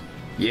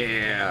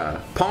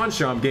 Yeah. Pawn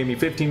shop gave me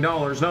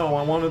 $15. No,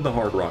 I wanted the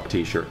Hard Rock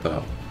t-shirt,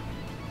 though.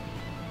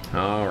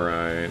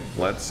 Alright.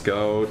 Let's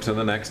go to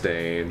the next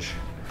stage.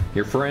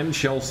 Your friend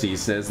Chelsea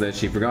says that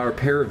she forgot her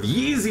pair of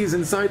Yeezys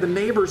inside the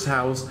neighbor's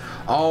house.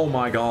 Oh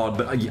my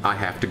god. I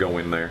have to go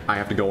in there. I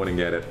have to go in and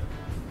get it.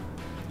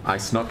 I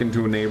snuck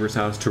into a neighbor's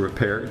house to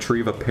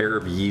retrieve a pair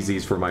of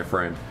Yeezys for my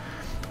friend.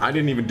 I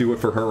didn't even do it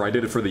for her, I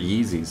did it for the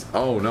Yeezys.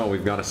 Oh no,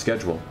 we've got a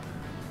schedule.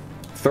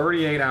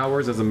 38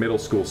 hours as a middle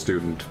school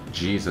student.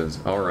 Jesus,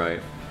 alright.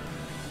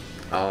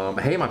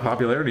 Hey, my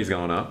popularity's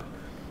gone up.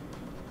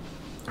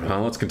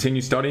 Let's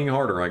continue studying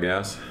harder, I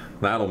guess.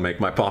 That'll make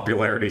my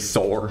popularity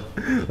soar.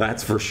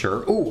 That's for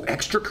sure. Ooh,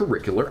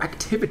 extracurricular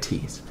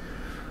activities.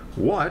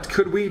 What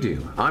could we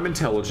do? I'm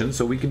intelligent,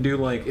 so we can do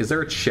like, is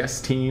there a chess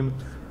team?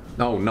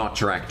 Oh, not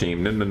track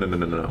team. No, no, no, no,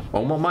 no, no.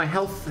 Oh, well, my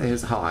health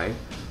is high.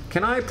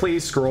 Can I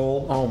please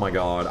scroll? Oh my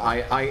god.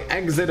 I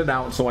exited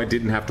out so I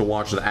didn't have to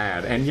watch the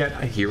ad, and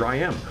yet here I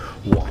am,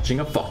 watching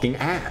a fucking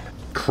ad.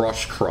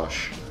 Crush,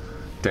 crush.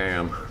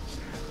 Damn.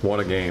 What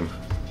a game.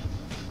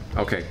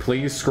 Okay,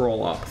 please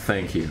scroll up.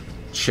 Thank you.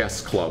 Chess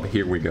club.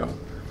 Here we go.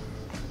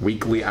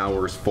 Weekly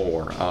hours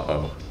 4.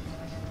 Uh-oh.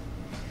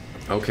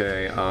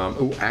 Okay,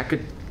 ooh,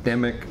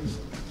 academic...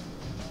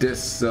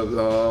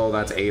 oh,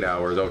 that's 8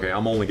 hours. Okay,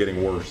 I'm only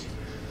getting worse.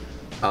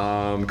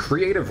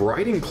 Creative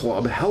writing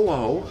club.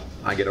 Hello.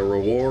 I get a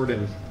reward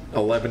in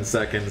 11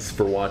 seconds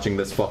for watching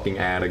this fucking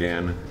ad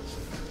again.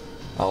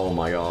 Oh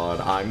my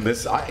god.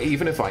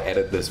 Even if I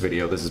edit this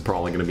video, this is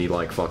probably gonna be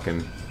like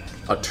fucking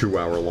a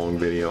 2-hour-long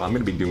video. I'm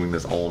gonna be doing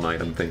this all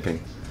night, I'm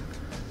thinking.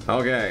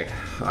 Okay,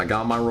 I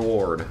got my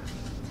reward.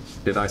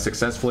 Did I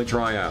successfully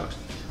try out?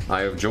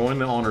 I have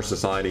joined the honor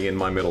society in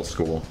my middle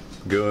school.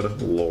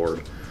 Good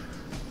lord.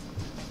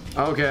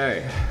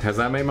 Okay, has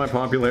that made my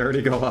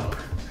popularity go up?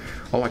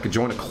 Oh, I could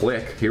join a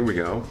clique. Here we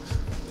go.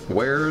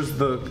 Where's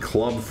the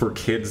club for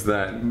kids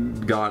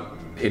that got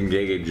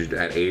engaged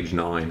at age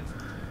 9?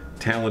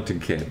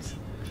 Talented kids.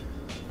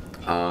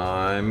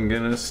 I'm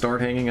gonna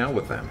start hanging out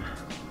with them.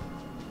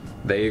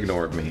 They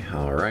ignored me.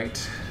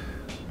 Alright.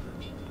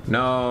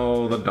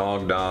 No, the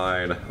dog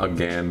died.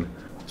 Again.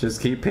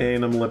 Just keep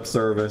paying them lip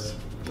service.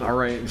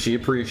 Alright, she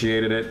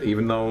appreciated it,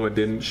 even though it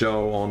didn't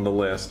show on the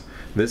list.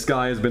 This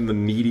guy has been the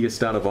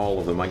neediest out of all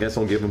of them. I guess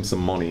I'll give him some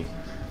money.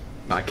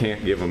 I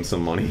can't give him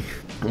some money.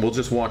 We'll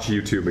just watch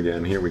YouTube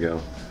again. Here we go.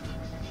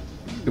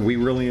 We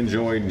really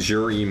enjoyed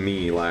Jury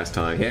Me last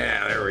time.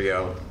 Yeah, there we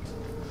go.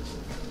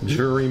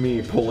 Jury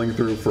Me pulling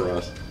through for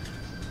us.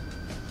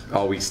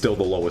 Oh, he's still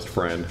the lowest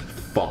friend.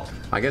 Fuck.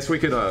 I guess we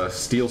could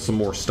steal some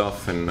more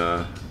stuff and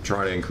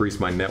try to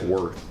increase my net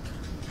worth.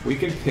 We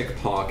can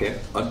pickpocket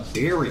a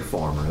dairy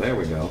farmer. There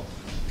we go.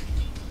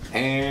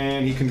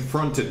 And he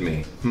confronted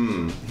me.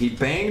 He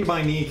banged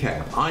my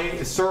kneecap.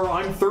 Sir,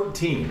 I'm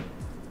 13.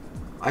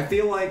 I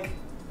feel like...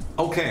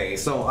 Okay,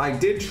 so I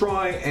did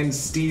try and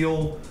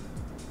steal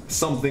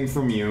something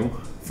from you.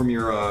 From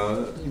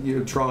your,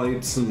 you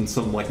tried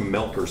some like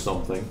milk or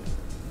something.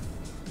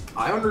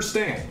 I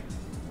understand.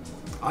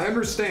 I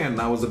understand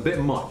that was a bit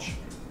much.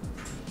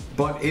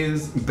 But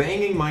is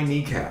banging my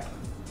kneecap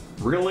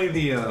really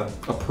the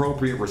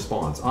appropriate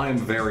response? I am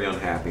very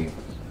unhappy.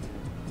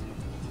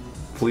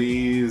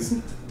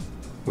 Please.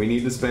 We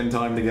need to spend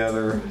time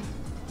together.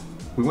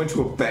 We went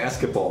to a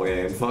basketball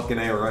game. Fucking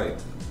A,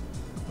 right.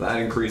 That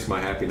increased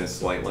my happiness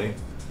slightly.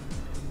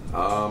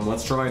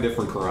 Let's try a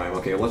different crime.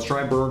 Okay, let's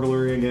try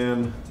burglary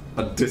again.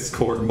 A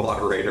Discord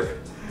moderator.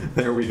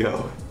 There we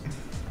go.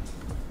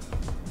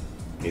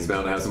 He's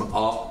bound to have some...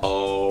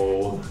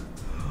 Uh-oh.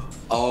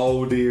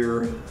 Oh,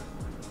 dear.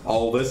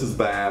 Oh, this is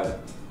bad.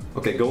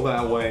 Okay, go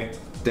that way.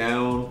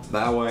 Down.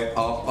 That way.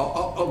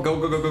 Oh,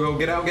 go.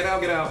 Get out, get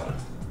out, get out.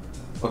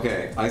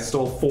 Okay, I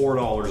stole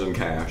 $4 in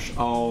cash.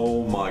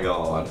 Oh, my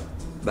God.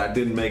 That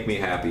didn't make me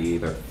happy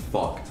either.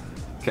 Fuck.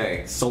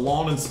 Okay,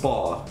 salon and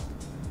spa.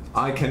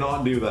 I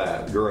cannot do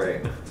that.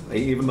 Great.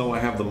 Even though I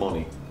have the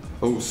money.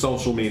 Oh,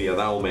 social media.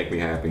 That will make me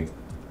happy.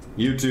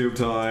 YouTube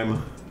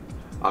time.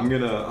 I'm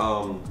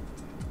gonna,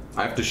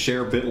 I have to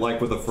share Bitlife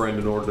with a friend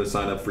in order to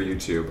sign up for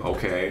YouTube.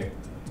 Okay.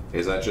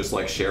 Is that just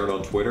like shared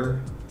on Twitter?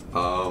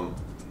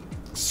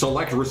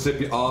 Select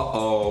recipient.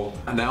 Uh-oh.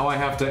 Now I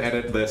have to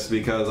edit this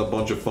because a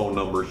bunch of phone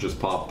numbers just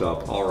popped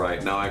up.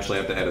 Alright, now I actually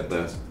have to edit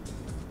this.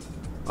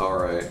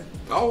 Alright.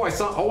 Oh, I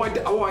saw.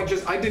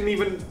 I didn't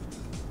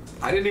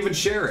even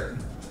share it.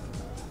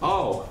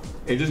 Oh,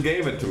 it just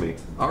gave it to me.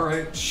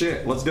 Alright,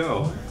 shit, let's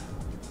go.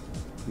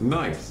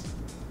 Nice.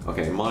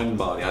 Okay, mind and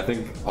body. I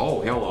think.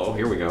 Oh, hello,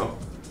 here we go.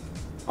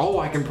 Oh,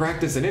 I can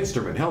practice an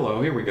instrument.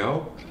 Hello, here we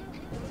go.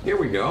 Here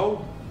we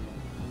go.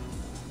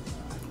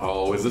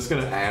 Oh, is this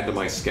gonna add to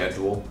my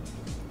schedule?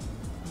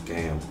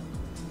 Damn.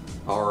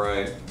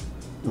 Alright.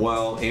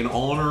 Well, in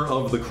honor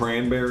of the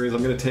cranberries,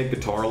 I'm gonna take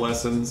guitar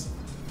lessons.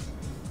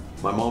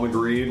 My mom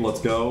agreed, let's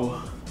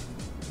go.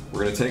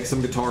 We're gonna take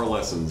some guitar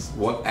lessons.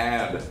 What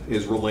ad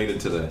is related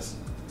to this?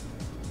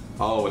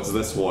 Oh, it's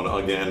this one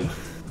again.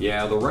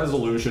 Yeah, the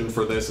resolution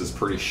for this is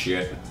pretty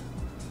shit.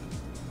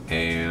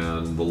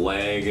 And the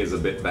lag is a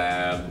bit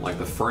bad. Like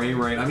the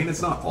frame rate, I mean,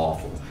 it's not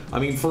awful. I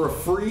mean, for a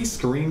free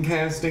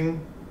screencasting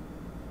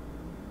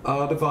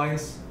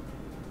device,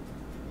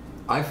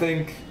 I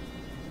think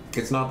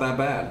it's not that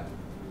bad.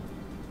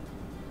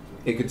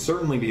 It could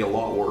certainly be a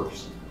lot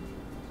worse.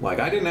 Like,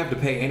 I didn't have to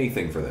pay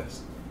anything for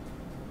this.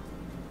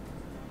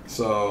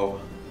 So,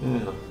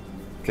 yeah.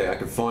 Okay, I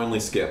can finally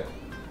skip.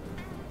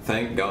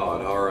 Thank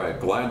God.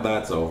 Alright, glad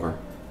that's over.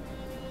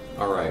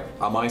 Alright,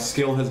 my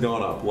skill has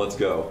gone up. Let's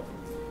go.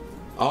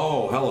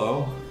 Oh,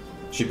 hello.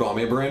 She bought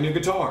me a brand new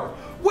guitar.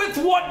 With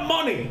what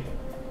money?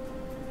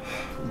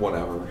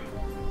 Whatever.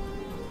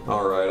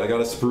 Alright, I got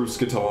a spruce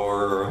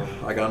guitar.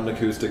 I got an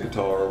acoustic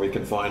guitar. We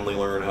can finally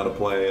learn how to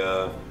play,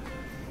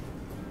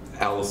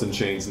 Alice in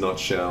Chains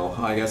Nutshell.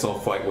 I guess I'll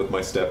fight with my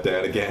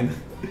stepdad again.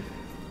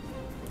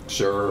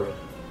 Sure.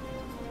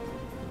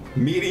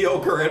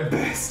 Mediocre at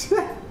best.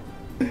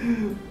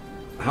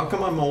 How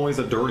come I'm always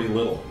a dirty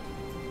little?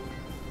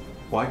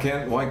 Why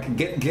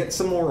get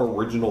some more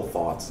original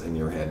thoughts in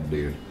your head,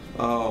 dude?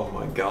 Oh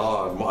my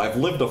God, I've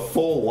lived a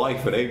full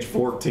life at age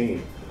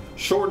 14.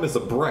 Shortness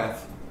of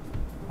breath.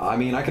 I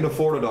mean, I can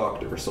afford a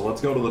doctor, so let's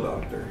go to the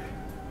doctor.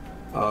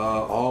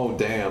 Oh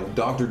damn,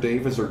 Dr.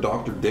 Davis or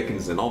Dr.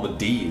 Dickinson, all the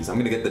D's. I'm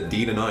gonna get the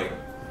D tonight.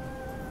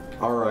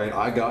 Alright,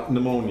 I got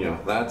pneumonia.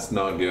 That's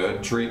not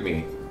good. Treat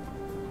me.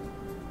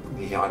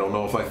 Yeah, I don't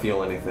know if I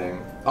feel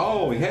anything.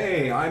 Oh,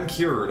 hey, I'm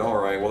cured.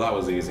 Alright, well that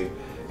was easy.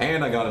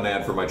 And I got an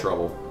ad for my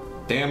trouble.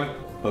 Damn it.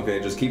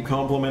 Okay, just keep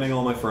complimenting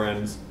all my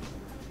friends.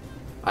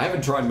 I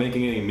haven't tried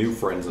making any new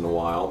friends in a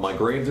while. My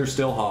grades are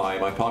still high.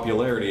 My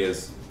popularity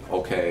is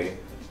okay.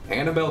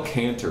 Annabelle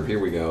Cantor, here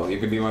we go. You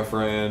can be my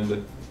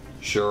friend.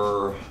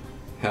 Sure.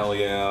 Hell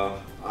yeah.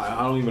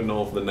 I don't even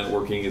know if the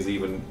networking is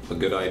even a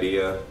good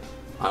idea.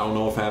 I don't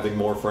know if having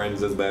more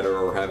friends is better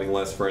or having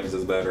less friends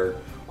is better.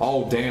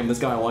 Oh damn, this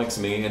guy likes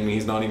me and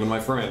he's not even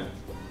my friend.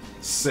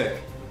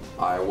 Sick.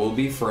 I will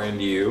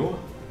befriend you.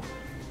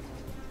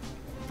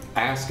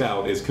 Ask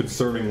out is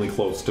concerningly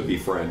close to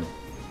befriend.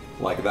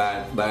 Like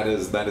that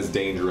is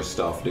dangerous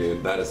stuff,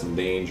 dude. That is some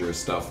dangerous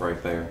stuff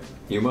right there.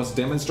 You must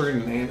demonstrate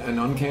an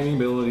uncanny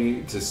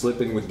ability to slip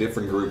in with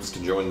different groups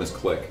to join this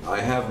clique. I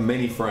have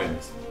many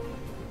friends.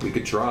 We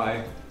could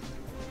try.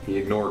 He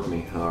ignored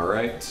me.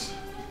 Alright.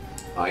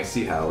 I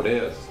see how it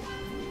is.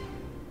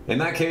 In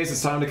that case,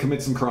 it's time to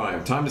commit some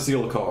crime. Time to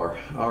steal a car.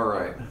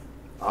 Alright.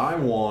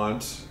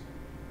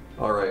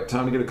 Alright,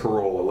 time to get a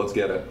Corolla. Let's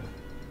get it.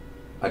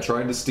 I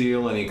tried to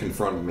steal and he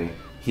confronted me.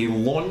 He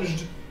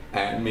lunged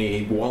at me,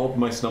 he walloped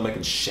my stomach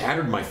and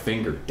shattered my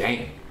finger.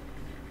 Dang.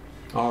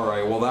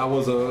 Alright, well that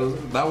was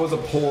a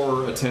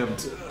poor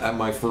attempt at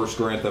my first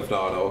Grand Theft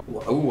Auto.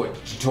 Ooh, a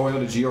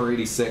Toyota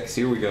GR86.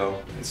 Here we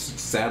go. It's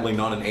sadly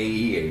not an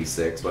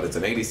AE86, but it's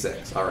an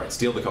 86. Alright,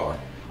 steal the car.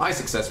 I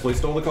successfully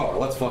stole the car.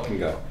 Let's fucking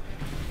go.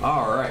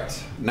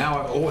 Alright.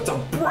 Now, oh, it's a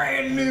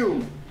brand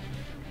new!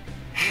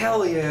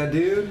 Hell yeah,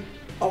 dude.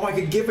 Oh, I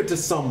could give it to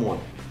someone.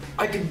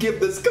 I could give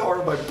this car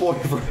to my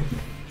boyfriend.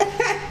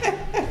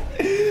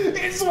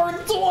 It's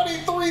worth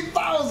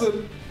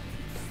 $23,000.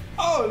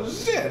 Oh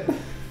shit.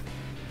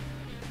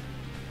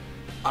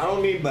 I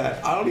don't need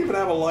that. I don't even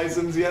have a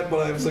license yet, but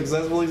I've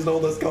successfully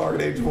stolen this car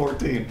at age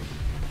 14.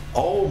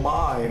 Oh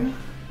my.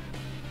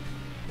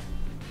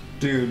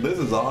 Dude, this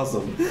is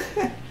awesome.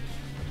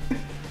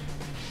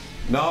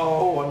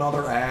 No,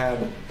 another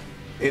ad.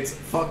 It's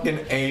fucking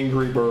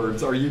Angry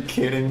Birds. Are you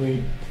kidding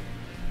me?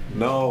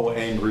 No,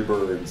 Angry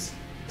Birds.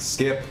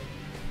 Skip.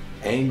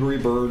 Angry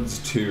Birds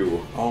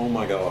 2. Oh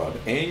my god.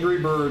 Angry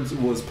Birds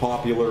was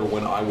popular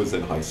when I was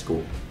in high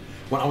school.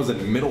 When I was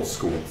in middle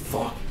school.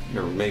 Fuck.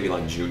 Or maybe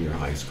like junior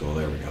high school.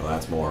 There we go.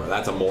 That's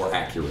a more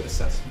accurate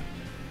assessment.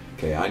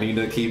 Okay, I need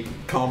to keep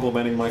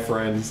complimenting my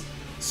friends.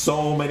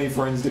 So many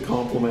friends to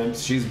compliment.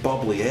 She's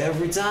bubbly.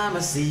 Every time I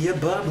see your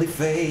bubbly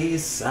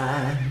face,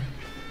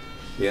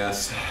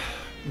 Yes.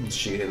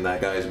 She and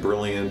that guy's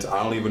brilliant.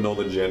 I don't even know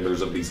the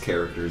genders of these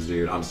characters,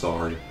 dude. I'm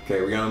sorry.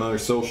 Okay, we got another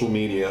social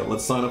media.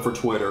 Let's sign up for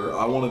Twitter.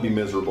 I want to be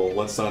miserable.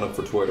 Let's sign up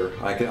for Twitter.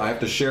 I have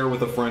to share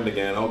with a friend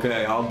again.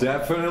 Okay, I'll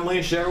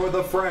definitely share with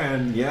a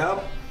friend.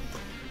 Yep.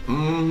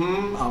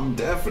 I'm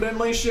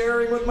definitely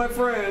sharing with my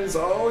friends.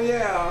 Oh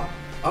yeah.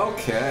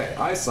 Okay,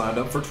 I signed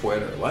up for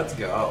Twitter. Let's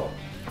go.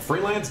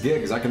 Freelance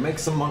gigs. I can make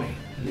some money.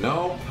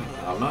 Nope,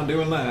 I'm not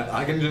doing that.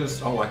 I can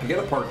just... Oh, I can get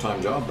a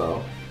part-time job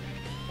though.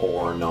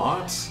 Or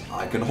not.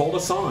 I can hold a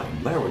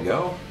sign. There we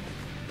go.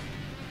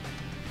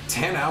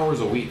 10 hours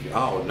a week.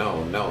 Oh,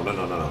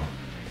 no.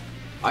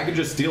 I could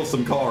just steal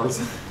some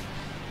cars.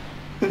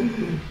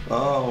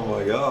 Oh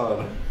my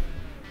god.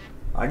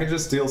 I can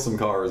just steal some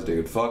cars,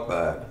 dude. Fuck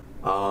that.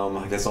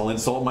 I guess I'll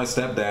insult my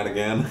stepdad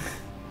again.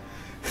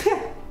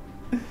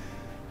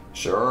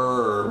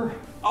 Sure.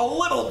 A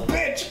little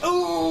bitch!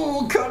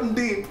 Ooh, cutting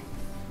deep.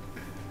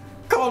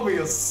 Called me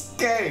a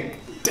skank.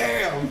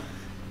 Damn.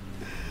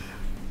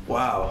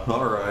 Wow,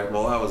 alright,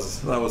 well that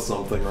was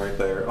something right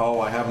there.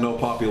 Oh, I have no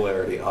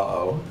popularity,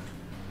 uh-oh.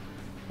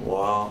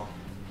 Well,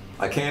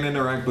 I can't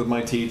interact with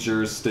my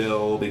teachers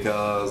still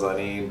because I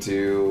need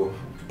to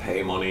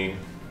pay money.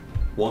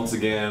 Once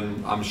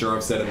again, I'm sure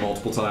I've said it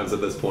multiple times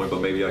at this point, but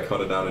maybe I cut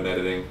it out in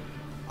editing.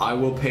 I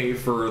will pay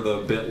for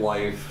the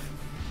Bitlife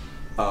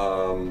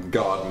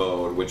God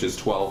mode, which is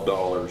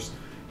 $12,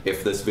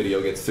 if this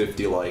video gets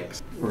 50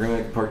 likes. We're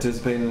gonna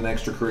participate in an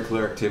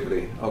extracurricular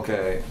activity.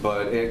 Okay,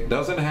 but it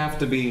doesn't have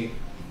to be...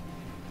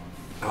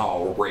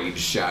 Oh, Raid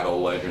Shadow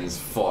Legends,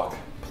 fuck.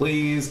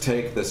 Please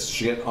take this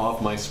shit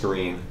off my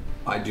screen.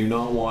 I do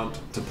not want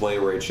to play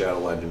Raid Shadow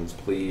Legends.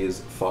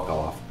 Please, fuck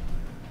off.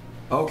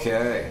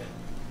 Okay.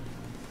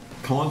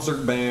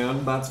 Concert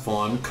band, that's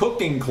fun.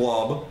 Cooking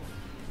club.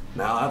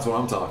 Now that's what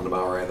I'm talking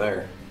about right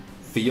there.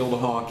 Field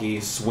hockey,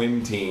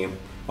 swim team.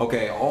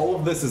 Okay, all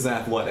of this is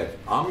athletic.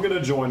 I'm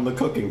gonna join the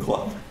cooking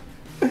club.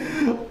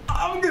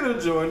 I'm gonna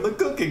join the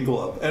cooking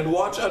club and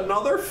watch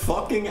another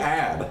fucking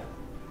ad.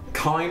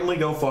 Kindly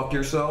go fuck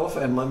yourself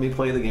and let me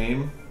play the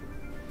game.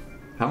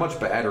 How much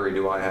battery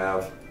do I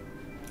have?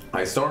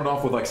 I started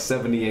off with like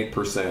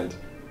 78%.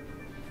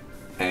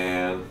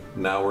 And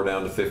now we're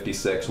down to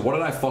 56. What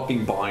did I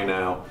fucking buy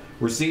now?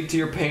 Receipt to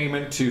your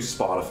payment to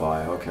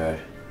Spotify. Okay.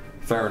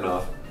 Fair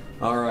enough.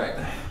 Alright.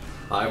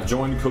 I've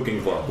joined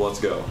cooking club. Let's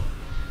go.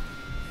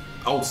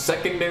 Oh,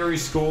 secondary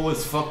school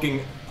is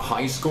fucking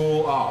high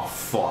school? Oh,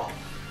 fuck.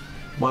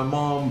 My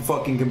mom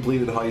fucking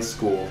completed high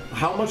school.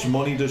 How much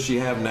money does she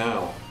have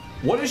now?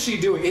 What is she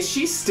doing? Is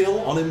she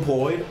still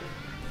unemployed,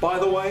 by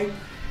the way?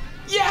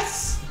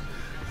 Yes!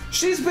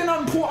 She's been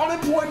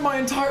unemployed my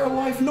entire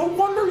life. No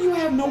wonder you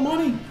have no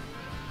money.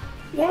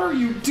 What are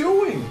you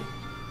doing?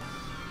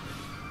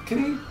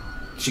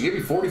 She gave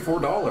you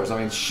 $44. I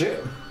mean,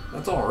 shit.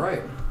 That's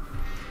alright.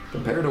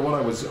 Compared to what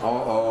I was...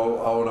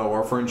 Oh no,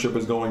 our friendship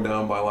is going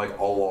down by like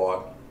a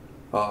lot.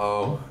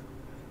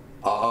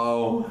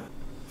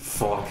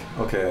 Fuck.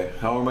 Okay,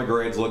 how are my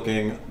grades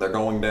looking? They're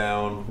going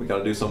down. We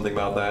gotta do something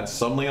about that.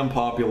 Suddenly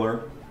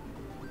unpopular.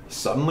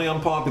 Suddenly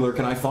unpopular.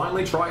 Can I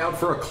finally try out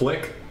for a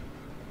click?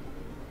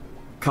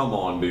 Come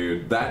on,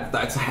 dude.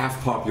 That's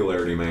half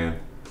popularity, man.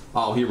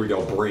 Oh, here we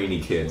go.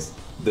 Brainy kids.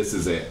 This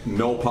is it.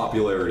 No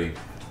popularity.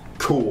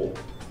 Cool.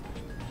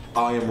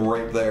 I am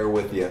right there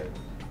with you.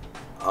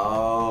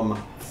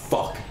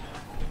 Fuck.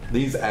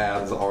 These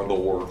ads are the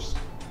worst.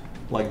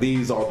 Like,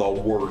 these are the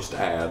worst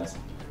ads.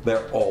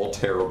 They're all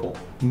terrible.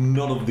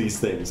 None of these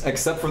things,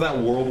 except for that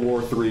World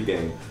War III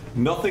game.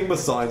 Nothing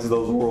besides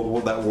those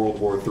that World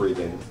War III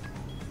game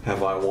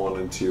have I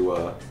wanted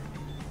to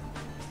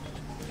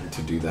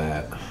do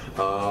that.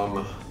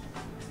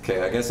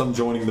 Okay, I guess I'm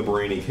joining the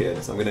brainy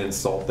kids. I'm gonna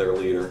insult their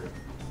leader.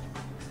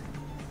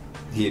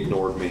 He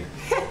ignored me.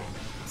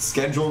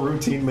 Schedule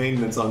routine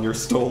maintenance on your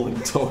stolen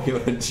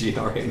Toyota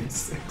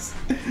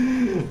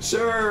GR86.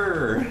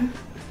 Sure.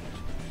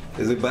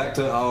 Is it back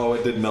to? Oh,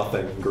 it did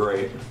nothing.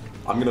 Great.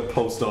 I'm gonna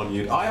post on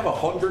YouTube. I have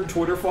 100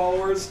 Twitter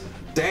followers.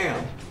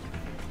 Damn.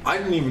 I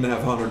didn't even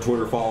have 100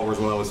 Twitter followers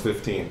when I was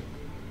 15.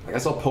 I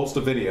guess I'll post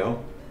a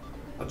video.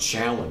 A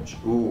challenge.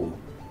 Ooh.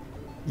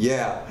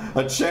 Yeah,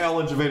 a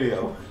challenge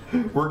video.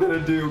 We're gonna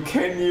do,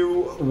 can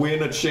you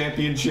win a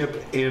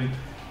championship in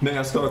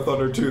NASCAR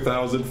Thunder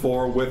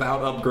 2004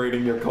 without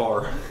upgrading your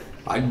car?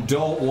 I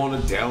don't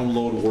want to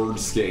download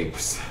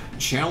Wordscapes.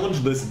 Challenge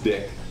this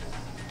dick.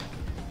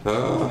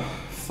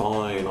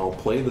 Fine, I'll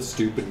play the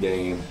stupid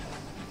game.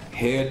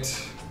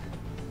 Hit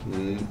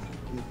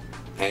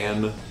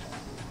and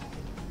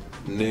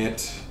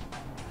knit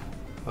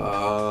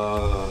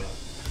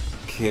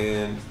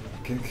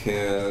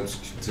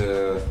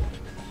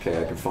okay,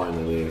 I can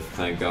finally leave,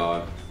 thank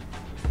God.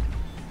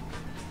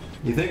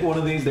 You think one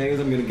of these days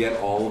I'm gonna get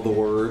all of the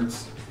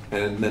words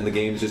and then the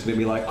game's just gonna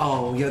be like,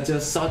 oh, you're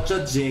just such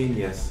a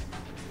genius.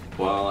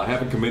 Well, I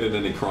haven't committed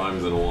any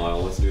crimes in a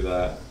while, let's do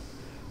that.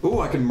 Ooh,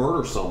 I can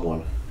murder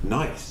someone.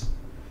 Nice.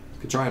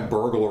 Could try and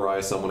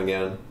burglarize someone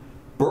again.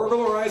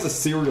 Burglarize a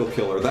serial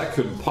killer, that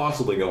couldn't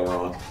possibly go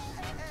wrong.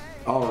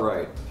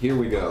 Alright, here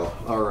we go.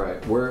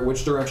 Alright,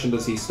 which direction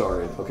does he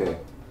start in? Okay,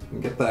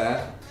 get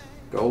that.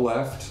 Go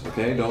left.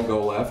 Okay, don't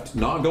go left.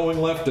 Not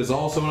going left is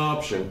also an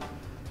option,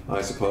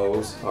 I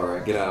suppose.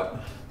 Alright, get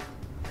out.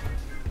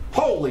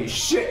 Holy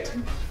shit!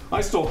 I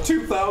stole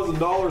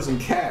 $2,000 in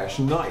cash.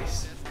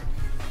 Nice.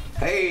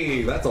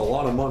 Hey, that's a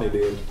lot of money,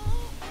 dude.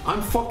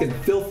 I'm fucking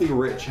filthy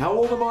rich. How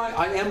old am I?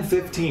 I am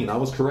 15. I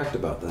was correct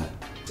about that.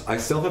 I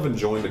still haven't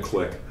joined a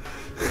clique.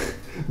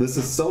 This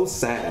is so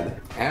sad.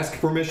 Ask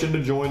permission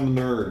to join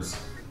the nerds.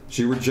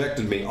 She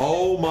rejected me.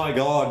 Oh my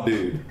god,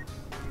 dude.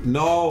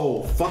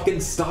 No.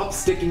 Fucking stop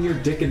sticking your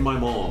dick in my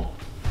mom.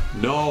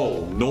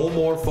 No. No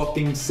more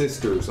fucking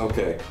sisters.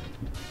 Okay.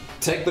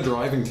 Take the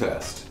driving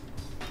test.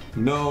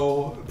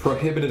 No.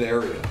 Prohibited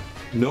area.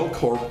 No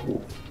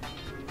carpool.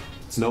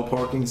 It's no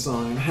parking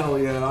sign. Hell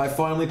yeah, I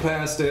finally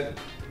passed it.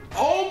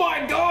 Oh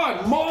my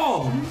god,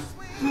 Mom!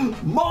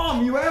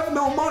 Mom, you have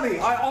no money!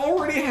 I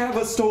already have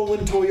a stolen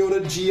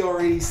Toyota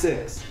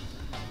GR86.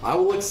 I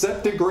will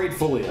accept it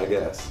gratefully, I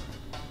guess.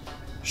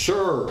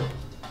 Sure.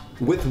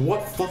 With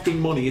what fucking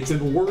money? It's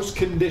in worse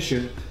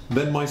condition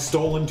than my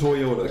stolen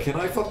Toyota. Can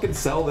I fucking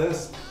sell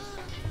this?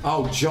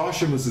 Oh,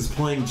 Joshimus is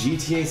playing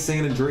GTA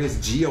San Andreas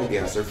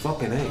GeoGuessr.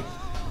 Fucking A.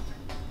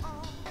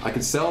 I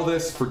could sell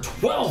this for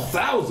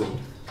 $12,000!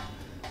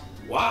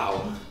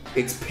 Wow.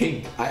 It's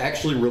pink. I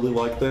actually really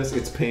like this.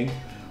 It's pink.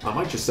 I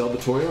might just sell the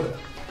Toyota.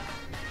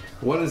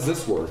 What is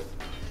this worth?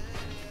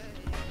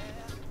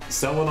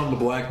 Selling on the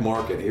black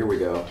market. Here we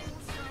go.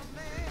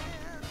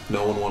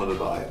 No one wanted to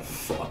buy it.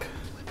 Fuck.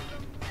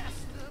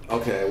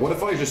 Okay, what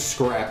if I just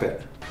scrap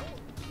it?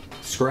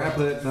 Scrap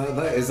it?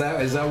 Is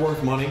that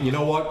worth money? You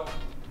know what?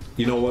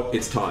 You know what?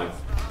 It's time.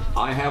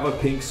 I have a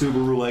pink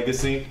Subaru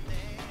Legacy.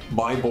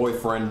 My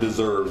boyfriend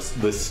deserves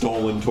this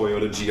stolen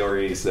Toyota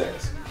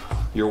GR86.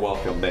 You're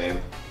welcome, babe.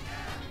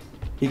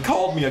 He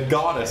called me a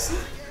goddess.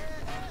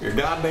 You're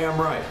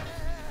goddamn right.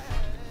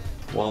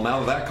 Well,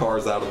 now that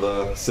car's out of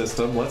the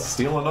system, let's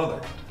steal another.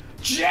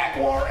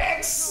 Jaguar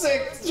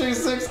X6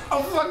 G6,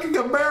 a fucking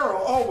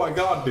Camaro. Oh my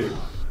god, dude.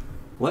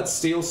 Let's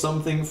steal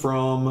something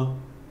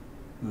from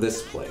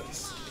this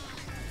place.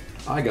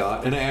 I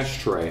got an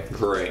ashtray.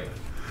 Great.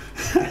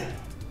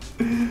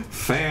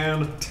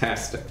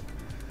 Fantastic.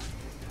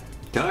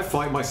 Can I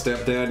fight my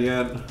stepdad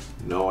yet?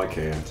 No, I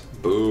can't.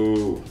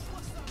 Boo.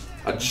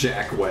 A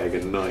jack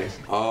wagon, nice.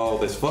 Oh,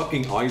 this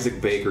fucking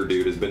Isaac Baker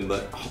dude has been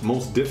the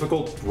most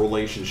difficult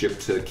relationship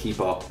to keep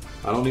up.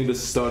 I don't need to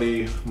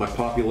study, my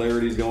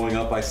popularity's going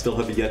up, I still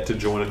have yet to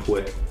join a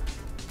clique.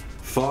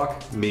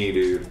 Fuck me,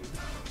 dude.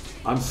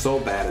 I'm so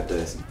bad at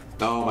this.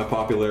 Oh, my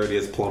popularity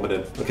has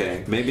plummeted.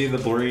 Okay, maybe the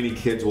brainy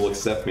kids will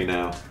accept me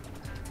now.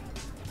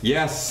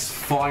 Yes,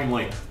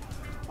 finally.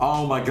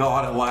 Oh my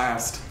god, at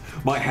last.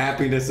 My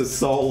happiness is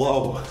so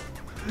low.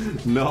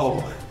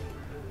 No.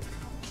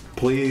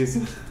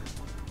 Please.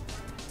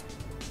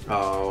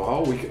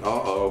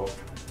 Uh-oh.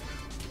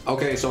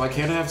 Okay, so I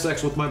can't have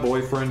sex with my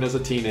boyfriend as a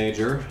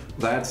teenager.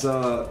 That's,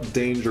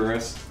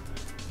 dangerous.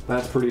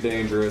 That's pretty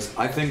dangerous.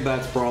 I think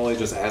that's probably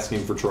just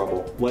asking for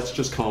trouble. Let's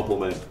just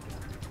compliment.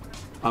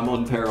 I'm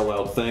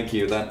unparalleled, thank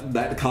you.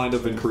 That kind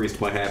of increased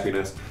my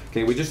happiness.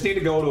 Okay, we just need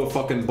to go to a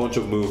fucking bunch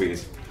of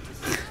movies.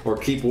 Or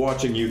keep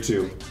watching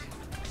YouTube.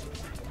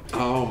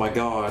 Oh my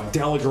god,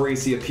 Della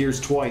Gracie appears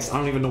twice. I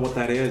don't even know what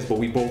that is, but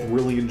we both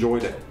really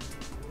enjoyed it.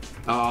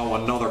 Oh,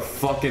 another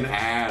fucking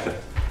ad.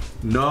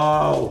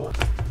 No!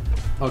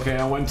 Okay,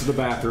 I went to the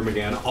bathroom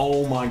again.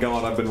 Oh my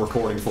god, I've been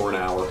recording for an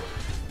hour.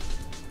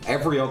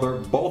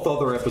 Both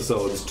other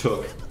episodes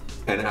took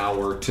an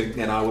hour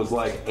and I was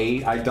like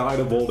 8. I died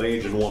of old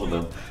age in one of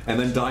them, and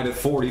then died at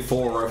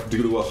 44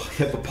 due to a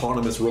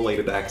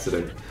hippopotamus-related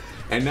accident.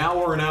 And now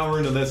we're an hour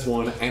into this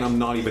one, and I'm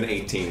not even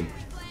 18.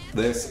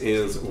 This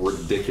is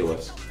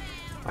ridiculous.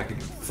 I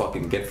could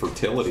fucking get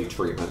fertility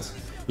treatments.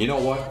 You know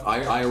what?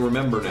 I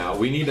remember now.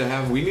 We need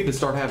to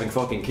start having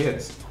fucking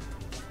kids.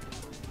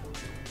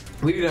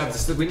 We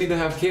need to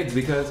have kids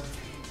because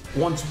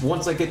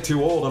once I get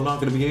too old, I'm not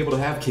going to be able to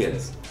have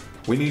kids.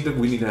 We need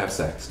to have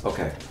sex.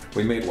 Okay.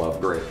 We made love.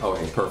 Great.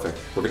 Okay, perfect.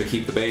 We're going to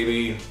keep the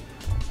baby.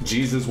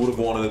 Jesus would have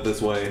wanted it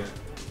this way.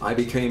 I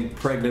became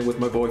pregnant with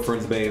my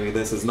boyfriend's baby.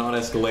 This is not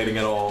escalating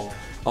at all.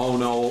 Oh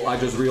no, I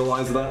just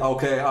realized that.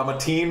 Okay, I'm a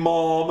teen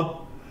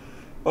mom.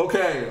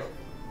 Okay.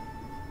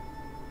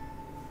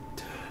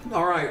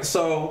 Alright,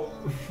 so,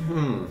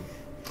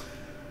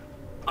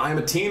 I'm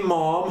a teen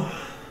mom,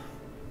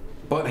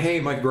 but hey,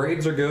 my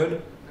grades are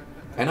good,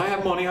 and I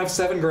have money. I have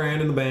 $7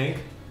 grand in the bank.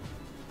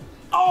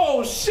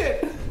 Oh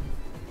shit!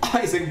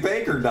 Isaac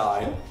Baker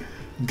died.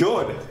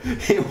 Good.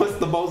 He was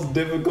the most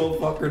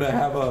difficult fucker to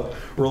have a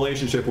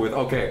relationship with.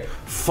 Okay,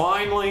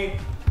 finally,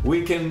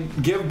 we can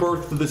give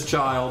birth to this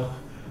child,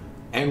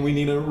 and we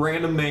need a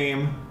random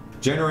name.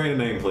 Generate a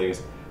name,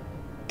 please.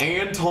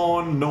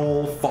 Anton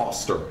Noel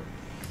Foster.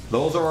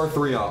 Those are our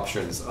 3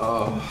 options.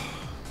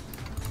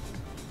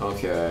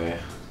 Okay.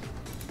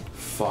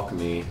 Fuck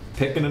me.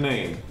 Picking a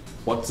name.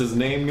 What's his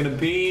name gonna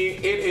be?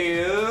 It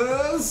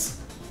is...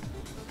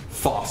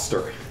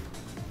 Foster.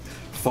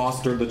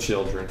 Foster the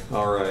children.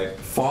 Alright.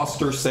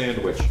 Foster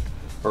Sandwich.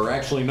 Or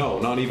actually, no,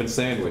 not even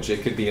Sandwich.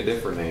 It could be a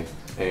different name.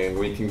 And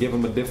we can give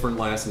him a different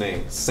last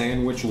name.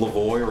 Sandwich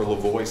Lavoy or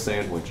Lavoy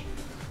Sandwich.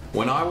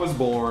 When I was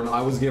born,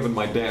 I was given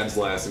my dad's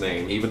last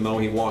name, even though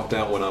he walked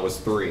out when I was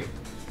 3.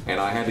 And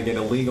I had to get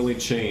it legally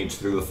changed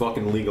through the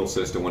fucking legal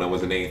system when I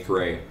was in 8th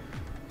grade.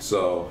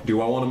 So,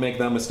 do I want to make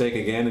that mistake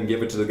again and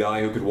give it to the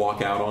guy who could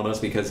walk out on us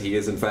because he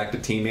is in fact a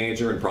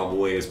teenager and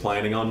probably is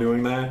planning on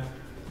doing that?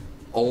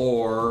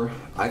 Or,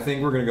 I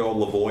think we're gonna go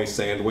Lavoy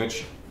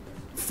Sandwich.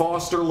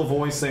 Foster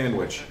Lavoy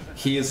Sandwich.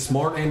 He is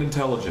smart and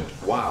intelligent.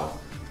 Wow.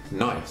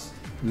 Nice.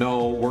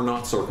 No, we're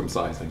not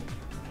circumcising.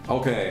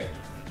 Okay.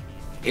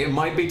 It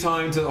might be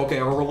time to... Okay,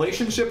 our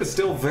relationship is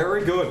still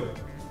very good.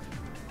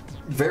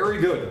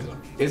 Very good.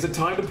 Is it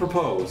time to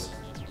propose?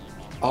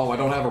 Oh, I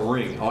don't have a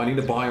ring. Oh, I need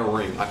to buy a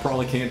ring. I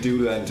probably can't do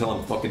that until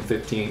I'm fucking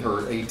 15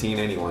 or 18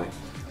 anyway.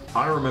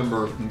 I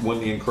remember when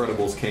The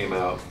Incredibles came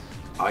out,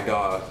 I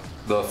got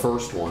the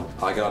first one.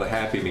 I got a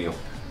Happy Meal.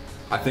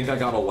 I think I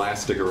got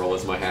Elastigirl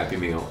as my Happy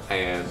Meal,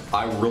 and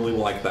I really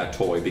liked that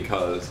toy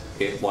because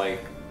it like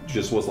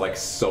just was like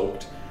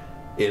soaked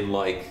in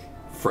like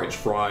French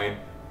fry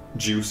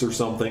juice or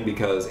something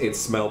because it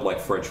smelled like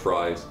French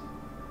fries.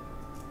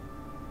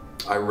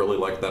 I really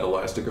liked that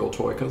Elastigirl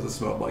toy because it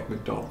smelled like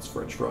McDonald's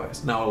French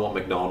fries. Now I want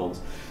McDonald's.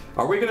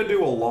 Are we gonna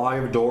do a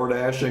live door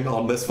dashing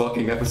on this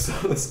fucking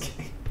episode of this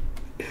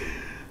game?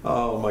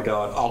 Oh my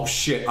god. Oh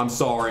shit, I'm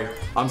sorry.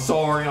 I'm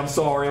sorry.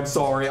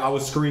 I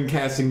was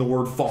screencasting the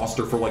word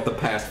Foster for like the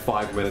past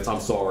 5 minutes. I'm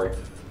sorry.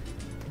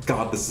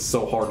 God, this is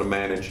so hard to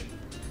manage.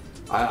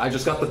 I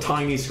just got the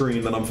tiny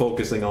screen that I'm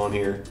focusing on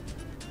here.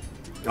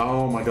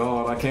 Oh my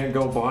god, I can't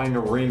go buying a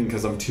ring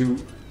because I'm too...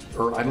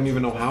 Or I don't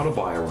even know how to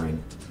buy a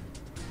ring.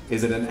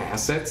 Is it an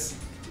assets?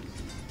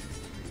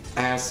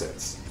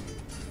 Assets.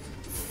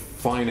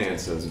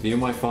 Finances. View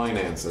my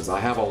finances. I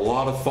have a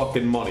lot of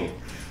fucking money.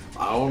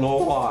 I don't know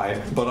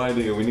why, but I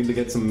do. We need to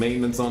get some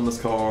maintenance on this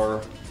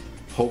car.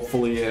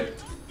 Hopefully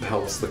it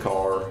helps the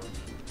car.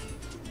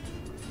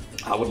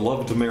 I would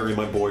love to marry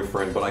my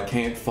boyfriend, but I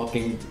can't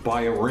fucking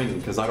buy a ring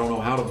because I don't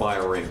know how to buy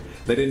a ring.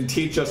 They didn't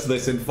teach us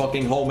this in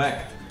fucking home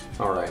ec.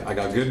 Alright, I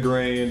got good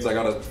grades. I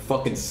got a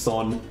fucking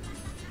son.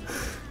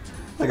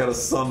 I got a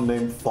son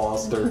named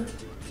Foster.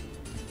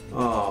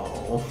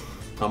 Oh,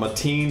 I'm a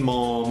teen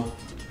mom.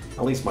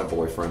 At least my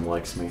boyfriend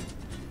likes me.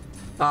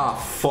 Ah,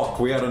 fuck,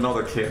 we had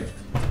another kid.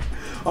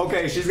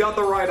 Okay, she's got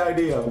the right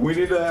idea. We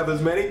need to have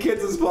as many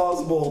kids as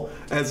possible,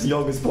 as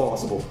young as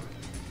possible.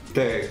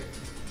 Okay,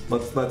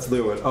 let's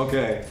do it.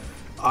 Okay,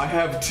 I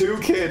have 2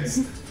 kids,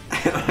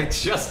 and I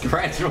just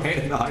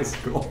graduated high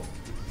school.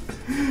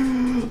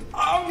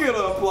 I'm gonna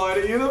apply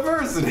to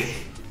university.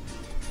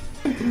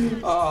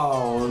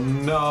 Oh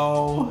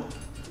no.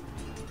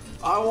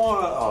 I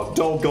wanna... Oh,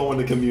 don't go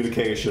into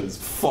communications.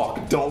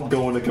 Fuck, don't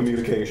go into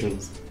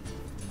communications.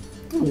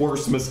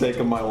 Worst mistake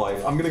of my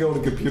life. I'm gonna go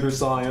into computer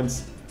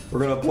science. We're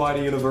gonna apply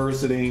to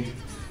university.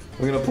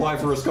 We're gonna apply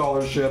for a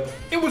scholarship.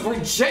 It was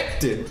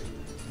rejected!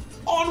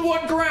 On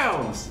what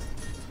grounds?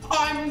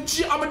 I'm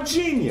a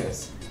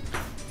genius.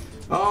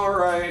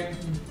 Alright.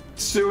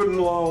 Student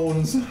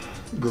loans.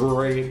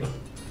 Great.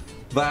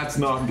 That's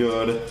not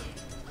good.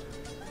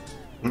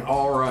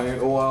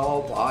 Alright,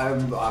 well,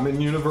 I'm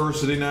in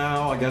university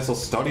now. I guess I'll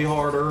study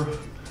harder.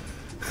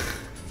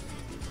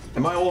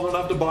 Am I old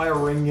enough to buy a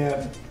ring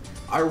yet?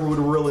 I would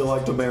really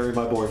like to marry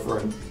my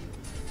boyfriend.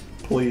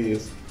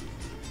 Please.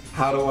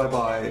 How do I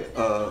buy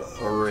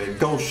a ring?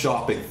 Go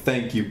shopping,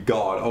 thank you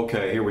God.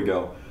 Okay, here we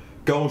go.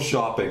 Go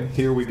shopping.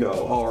 Here we go.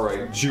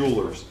 Alright,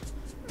 jewelers.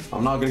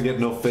 I'm not gonna get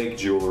no fake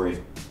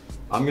jewelry.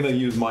 I'm gonna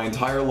use my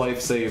entire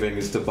life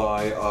savings to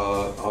buy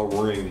a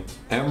ring.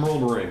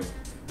 Emerald ring.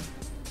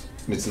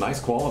 It's nice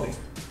quality.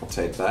 I'll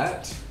take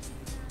that.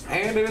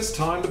 And it is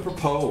time to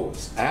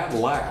propose. At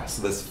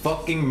last, this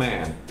fucking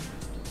man.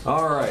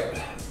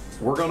 Alright,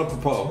 we're gonna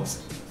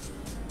propose.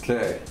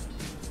 Okay.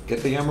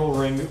 Get the emerald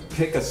ring,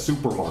 pick a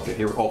supermarket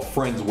here. Oh,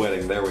 friend's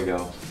wedding, there we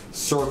go.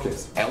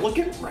 Circus,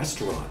 elegant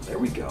restaurant, there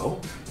we go.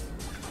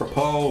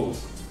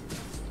 Propose.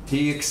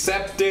 He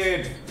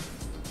accepted.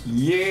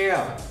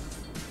 Yeah.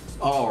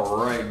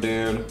 Alright,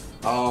 dude.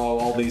 Oh,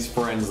 all these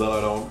friends that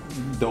I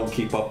don't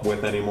keep up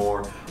with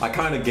anymore. I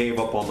kind of gave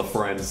up on the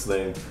friends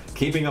thing.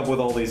 Keeping up with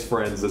all these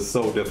friends is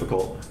so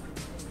difficult.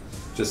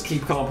 Just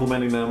keep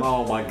complimenting them.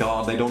 Oh my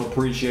god, they don't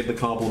appreciate the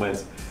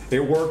compliments. It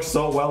worked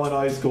so well in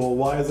high school.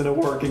 Why isn't it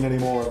working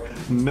anymore?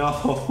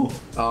 No.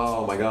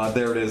 Oh my god,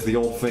 there it is. The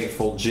old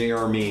faithful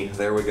Jeremy.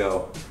 There we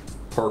go.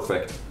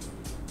 Perfect.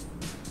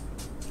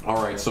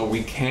 Alright, so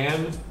we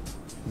can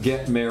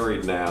get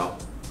married now.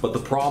 But the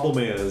problem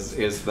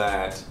is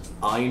that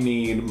I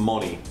need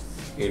money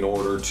in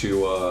order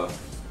to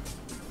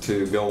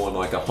go on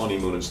like a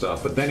honeymoon and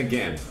stuff. But then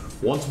again,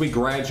 once we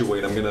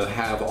graduate, I'm gonna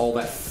have all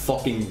that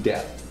fucking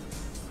debt.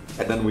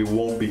 And then we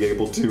won't be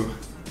able to...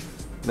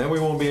 Then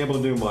we won't be able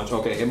to do much.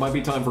 Okay, it might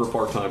be time for a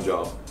part-time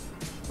job.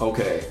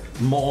 Okay,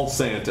 Mall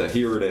Santa,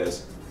 here it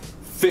is.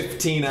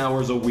 15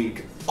 hours a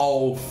week.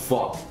 Oh,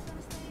 fuck.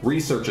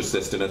 Research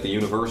assistant at the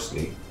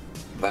university.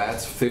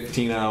 That's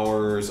 15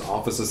 hours.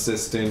 Office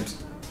assistant,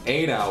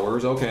 8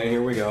 hours. Okay,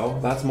 here we go.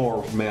 That's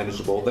more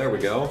manageable. There we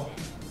go.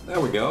 There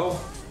we go.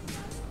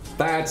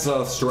 That's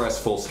a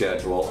stressful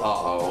schedule.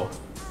 Uh-oh.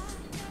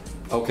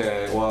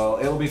 Okay, well,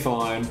 it'll be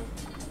fine.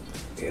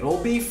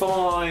 It'll be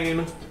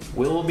fine.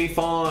 We'll be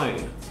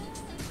fine.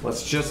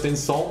 Let's just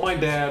insult my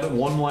dad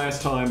one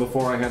last time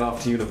before I head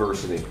off to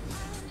university.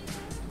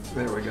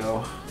 There we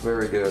go.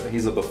 Very good.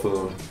 He's a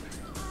buffoon.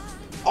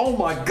 Oh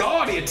my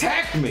god, he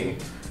attacked me!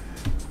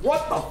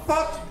 What the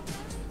fuck?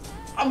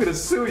 I'm gonna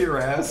sue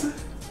your ass.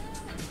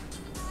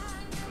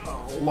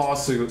 Oh,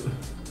 lawsuit.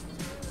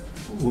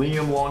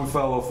 Liam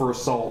Longfellow for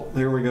assault.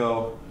 Here we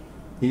go.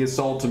 He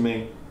assaulted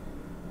me.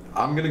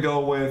 I'm gonna go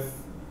with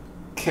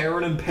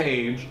Karen and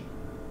Paige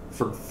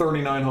for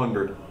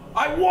 $3,900.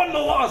 I won the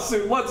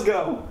lawsuit. Let's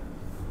go.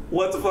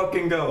 Let's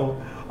fucking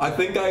go. I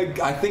think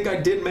I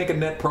did make a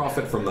net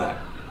profit from that.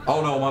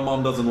 Oh no, my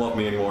mom doesn't love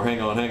me anymore. Hang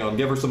on, hang on.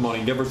 Give her some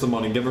money. Give her some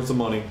money. Give her some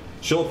money.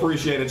 She'll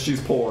appreciate it. She's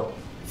poor.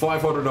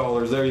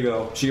 $500. There you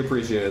go. She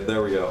appreciated it.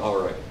 There we go.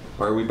 All right.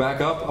 All right. We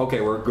back up.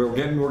 Okay, we're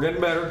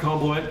getting better.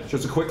 Compliment.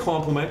 Just a quick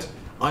compliment.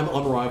 I'm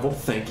unrivaled.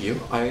 Thank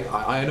you.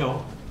 I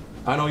know.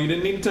 I know you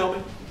didn't need to tell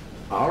me.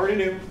 I already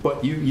knew,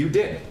 but you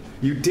did.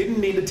 You didn't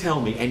need to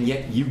tell me, and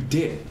yet you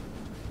did.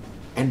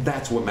 And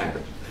that's what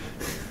mattered.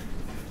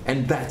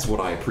 And that's what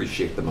I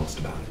appreciate the most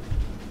about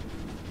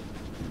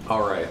it.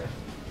 All right.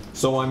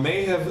 So I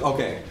may have,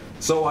 okay.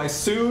 So I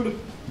sued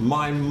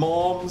my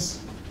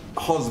mom's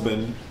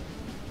husband.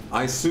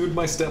 I sued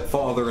my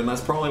stepfather, and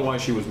that's probably why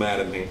she was mad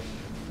at me.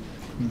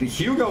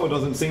 Hugo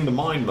doesn't seem to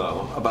mind,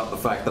 though, about the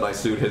fact that I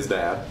sued his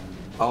dad.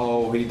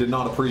 Oh, he did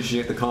not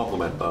appreciate the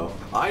compliment, though.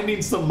 I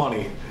need some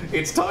money.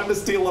 It's time to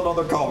steal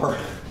another car.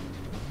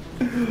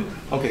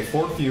 Okay,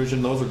 Ford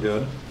Fusion, those are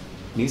good.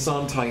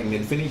 Nissan Titan,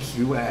 Infiniti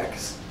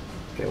QX.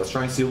 Okay, let's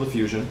try and steal the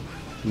Fusion.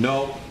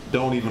 No,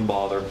 don't even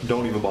bother.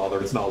 Don't even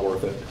bother. It's not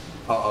worth it.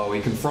 Uh-oh,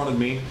 he confronted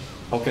me.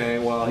 Okay,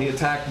 well, he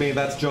attacked me.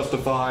 That's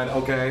justified.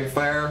 Okay,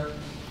 fair.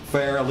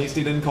 Fair. At least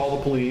he didn't call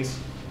the police.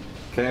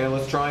 Okay,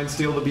 let's try and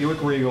steal the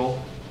Buick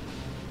Regal.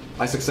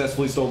 I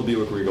successfully stole the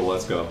Buick Regal.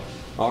 Let's go.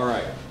 All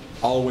right.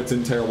 Oh, it's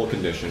in terrible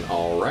condition.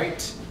 All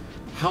right.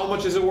 How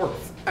much is it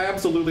worth?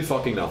 Absolutely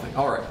fucking nothing.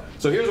 All right.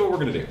 So here's what we're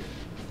going to do.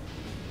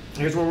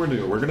 Here's what we're going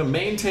to do. We're going to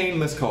maintain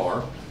this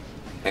car,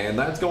 and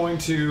that's going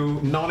to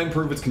not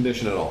improve its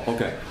condition at all.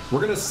 Okay. We're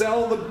going to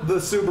sell the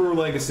Subaru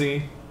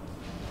Legacy.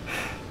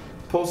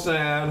 Post an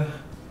ad.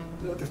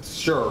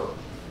 Sure.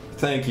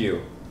 Thank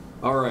you.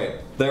 All right.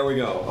 There we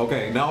go.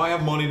 Okay. Now I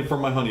have money for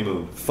my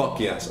honeymoon. Fuck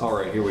yes. All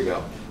right. Here we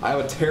go. I have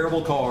a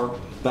terrible car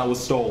that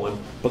was stolen,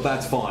 but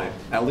that's fine.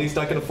 At least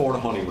I can afford a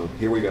honeymoon.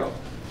 Here we go.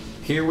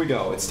 Here we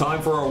go. It's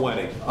time for our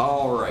wedding.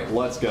 All right.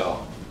 Let's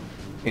go.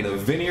 In a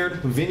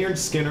Vineyard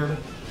Skinner.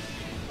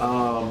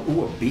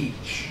 Ooh, a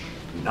beach.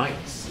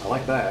 Nice. I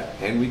like that.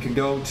 And we can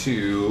go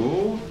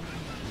to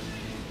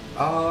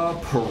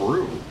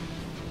Peru.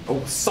 Oh,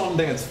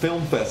 Sundance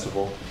Film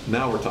Festival.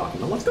 Now we're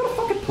talking. Let's go to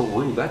fucking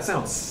Peru. That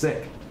sounds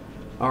sick.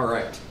 All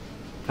right.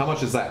 How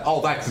much is that?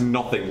 Oh, that's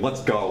nothing.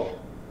 Let's go.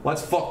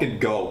 Let's fucking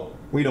go.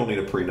 We don't need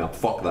a prenup.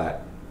 Fuck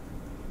that.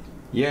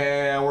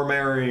 Yeah, we're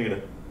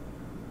married.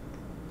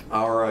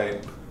 All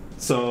right.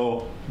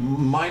 So,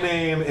 my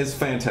name is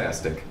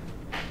fantastic.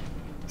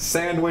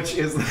 Sandwich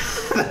is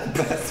the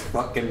best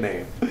fucking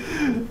name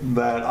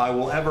that I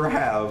will ever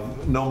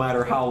have, no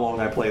matter how long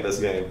I play this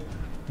game.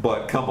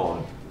 But come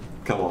on.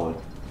 Come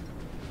on.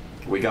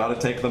 We gotta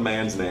take the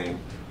man's name.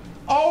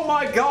 Oh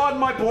my god,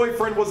 my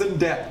boyfriend was in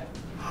debt.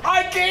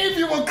 I gave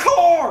you a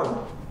car!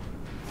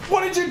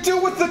 What did you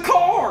do with the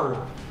car?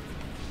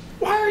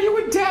 Why are you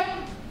in debt?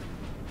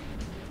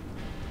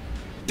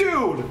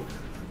 Dude!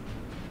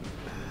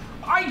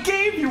 I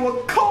gave you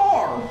a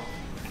car!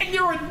 And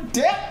you're in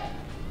debt?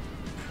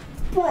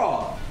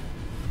 Bruh.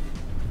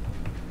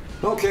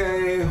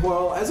 Okay,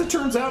 well, as it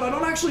turns out, I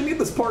don't actually need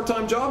this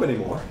part-time job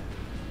anymore.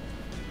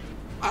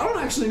 I don't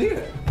actually need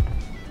it.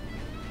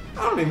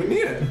 I don't even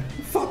need it.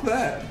 Fuck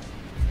that.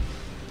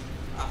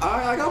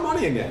 I got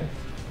money again.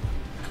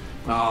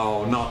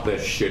 Oh, not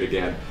this shit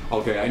again.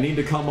 Okay, I need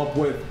to come up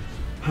with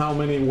how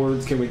many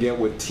words can we get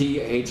with T,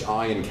 H,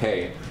 I, and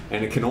K.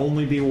 And it can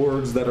only be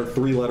words that are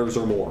 3 letters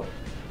or more.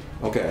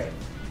 Okay,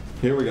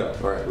 here we go.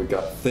 Alright, we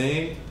got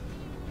think.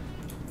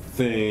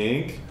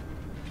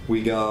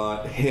 We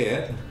got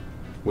hit.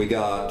 We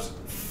got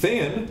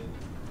thin.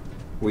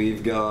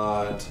 We've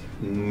got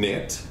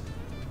knit.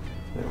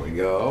 There we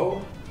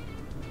go.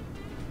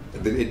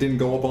 It didn't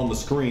go up on the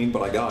screen,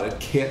 but I got it.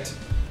 Kit.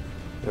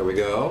 There we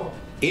go.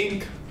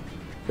 Ink.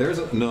 There's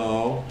a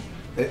no.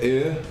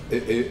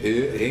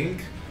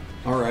 Ink.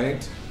 All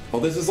right. Oh,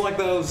 this is like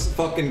those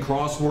fucking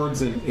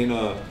crosswords in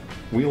a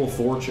Wheel of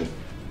Fortune.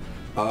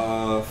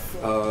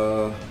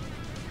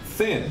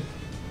 Thin.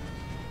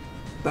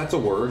 That's a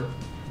word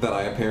that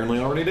I apparently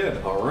already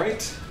did. All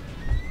right.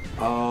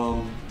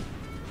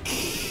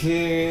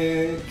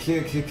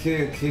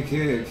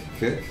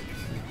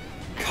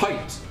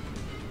 Kite.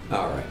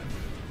 All right.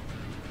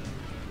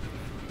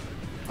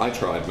 I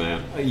tried,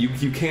 man.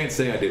 You can't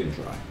say I didn't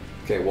try.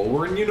 Okay, well,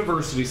 we're in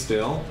university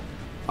still.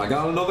 I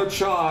got another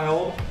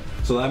child,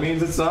 so that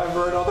means it's time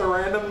for another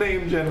random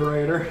name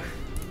generator.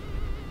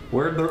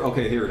 Where'd the...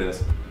 Okay, here it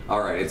is.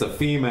 All right, it's a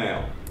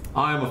female.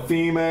 I'm a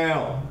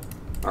female.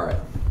 All right.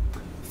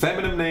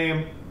 Feminine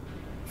name.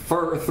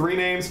 For 3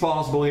 names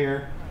possible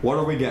here. What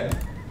are we getting?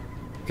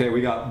 Okay,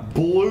 we got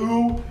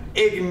Blue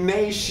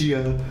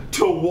Ignatia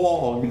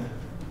Tawong.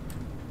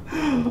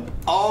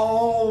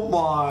 Oh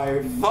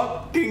my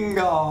fucking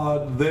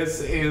god, this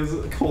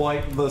is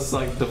quite the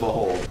sight to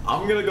behold.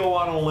 I'm gonna go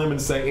out on a limb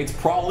and say it's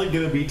probably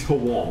gonna be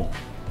Tawong.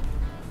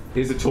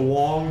 Is it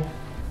Tawong?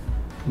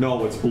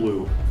 No, it's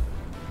Blue.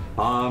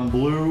 I'm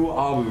Blue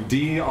Abu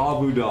D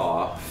Abu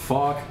Da.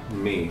 Fuck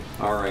me.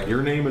 Alright,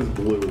 your name is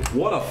Blue.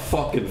 What a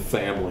fucking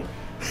family.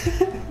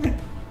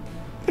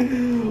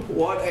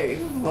 What a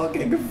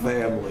fucking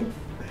family.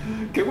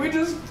 Can we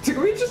just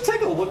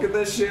take a look at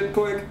this shit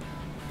quick?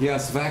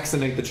 Yes,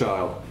 vaccinate the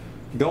child.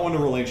 Go into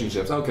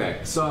relationships. Okay,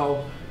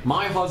 so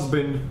my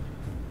husband,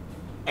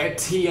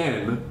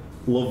 Etienne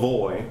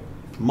Lavoie.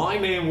 My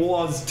name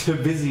was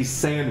Tavizzi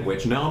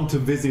Sandwich. Now I'm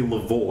Tavizzi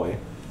Lavoie.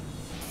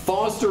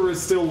 Foster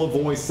is still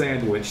Lavoie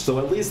Sandwich, so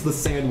at least the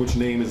sandwich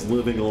name is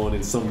living on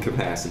in some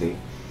capacity.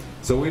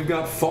 So we've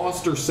got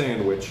Foster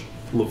Sandwich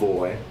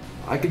Lavoie.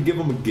 I could give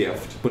him a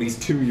gift, but he's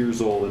 2 years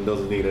old and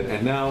doesn't need it.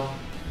 And now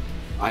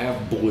I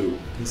have Blue.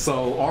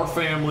 So our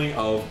family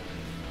of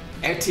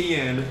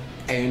Etienne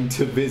and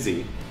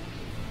Tavizzi,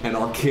 and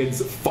our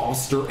kids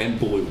Foster and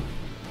Blue.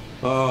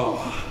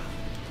 Oh,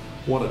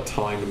 what a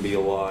time to be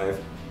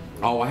alive.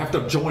 Oh, I have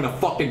to join a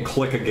fucking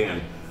clique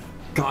again.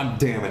 God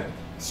damn it.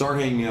 Start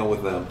hanging out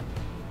with them.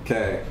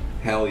 Okay,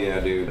 hell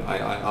yeah, dude.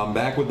 I'm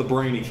back with the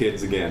brainy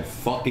kids again.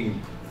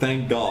 Fucking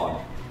thank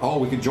God. Oh,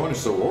 we can join a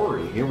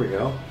sorority. Here we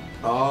go.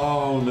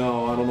 Oh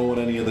no, I don't know what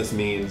any of this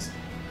means.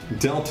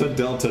 Delta,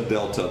 Delta,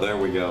 Delta. There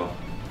we go.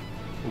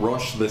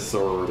 Rush this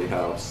sorority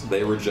house.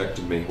 They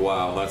rejected me.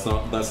 Wow, that's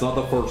not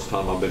the first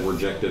time I've been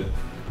rejected.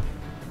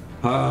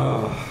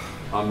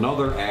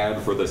 Another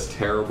ad for this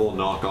terrible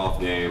knockoff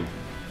game.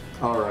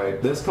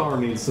 Alright, this car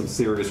needs some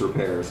serious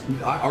repairs.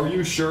 Are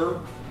you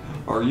sure?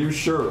 Are you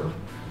sure?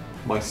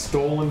 My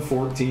stolen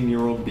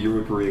 14-year-old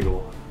Buick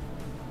Regal.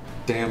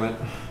 Damn it.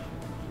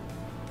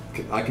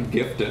 I could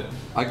gift it.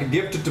 I could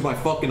gift it to my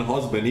fucking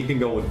husband. He can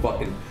go and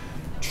fucking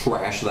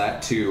trash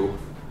that too.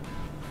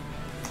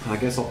 I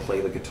guess I'll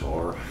play the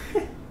guitar.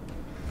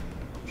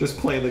 Just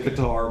play the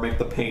guitar, make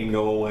the pain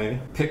go away.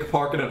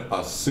 Pickpocket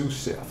a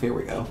Suzy. Here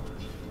we go.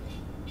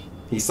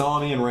 He saw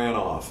me and ran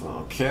off.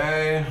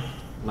 Okay.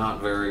 Not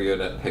very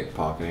good at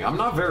pickpocketing. I'm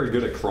not very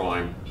good at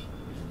crime.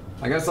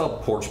 I guess I'll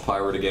porch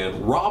pirate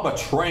again. Rob a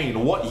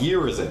train. What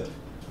year is it?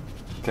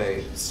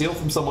 Okay. Steal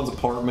from someone's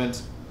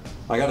apartment.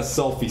 I got a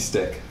selfie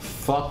stick.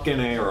 Fucking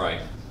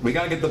A-right. We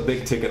gotta get the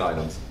big ticket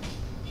items.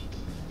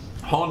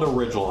 Honda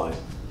Ridgeline.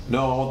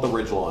 No, I want the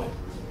Ridgeline.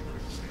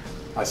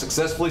 I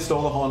successfully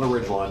stole the Honda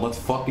Ridgeline. Let's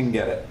fucking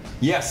get it.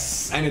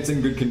 Yes! And it's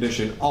in good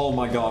condition. Oh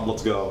my god,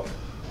 let's go.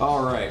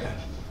 Alright.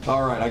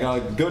 Alright, I got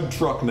a good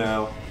truck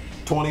now.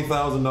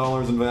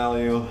 $20,000 in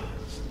value.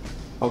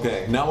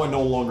 Okay, now I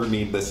no longer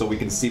need this so we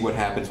can see what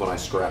happens when I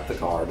scrap the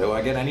car. Do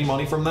I get any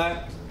money from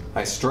that?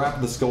 I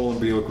strapped the stolen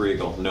Buick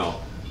Regal. No.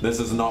 This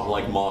is not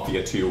like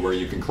Mafia 2 where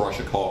you can crush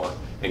a car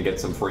and get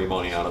some free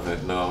money out of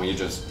it. No, you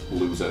just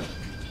lose it.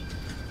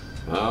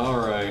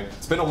 Alright.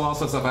 It's been a while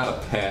since I've had a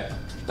pet.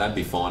 That'd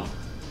be fun.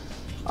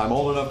 I'm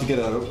old enough to get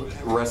a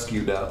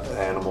rescued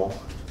animal.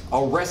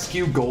 A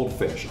rescue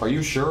goldfish. Are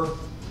you sure?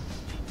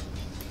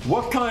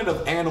 What kind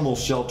of animal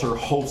shelter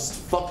hosts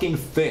fucking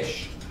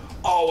fish?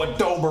 Oh, a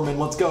Doberman,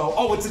 let's go.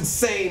 Oh, it's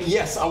insane.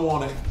 Yes, I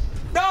want it.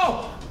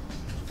 No!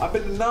 I've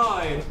been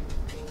denied.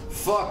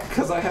 Fuck,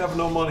 because I have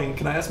no money.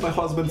 Can I ask my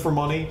husband for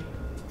money?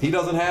 He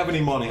doesn't have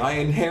any money. I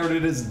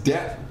inherited his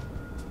debt.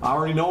 I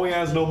already know he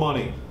has no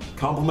money.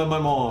 Compliment my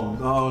mom.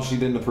 Oh, she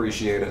didn't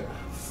appreciate it.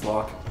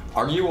 Fuck.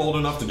 Are you old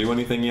enough to do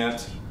anything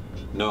yet?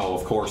 No,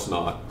 of course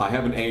not. I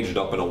haven't aged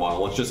up in a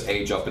while. Let's just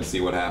age up and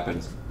see what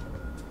happens.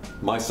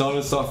 My son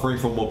is suffering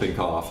from whooping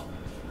cough.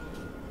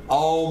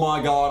 Oh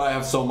my god, I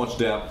have so much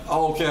debt.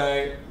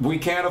 Okay, we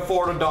can't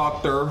afford a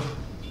doctor.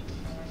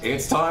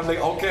 It's time to...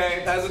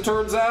 Okay, as it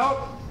turns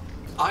out,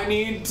 I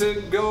need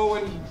to go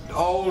and...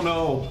 Oh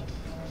no.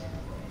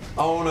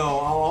 Oh no,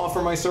 I'll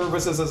offer my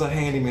services as a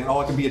handyman. Oh,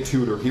 I can be a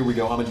tutor. Here we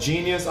go. I'm a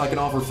genius. I can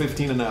offer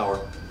 $15 an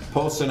hour.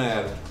 Post an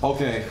ad.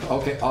 Okay,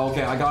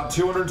 I got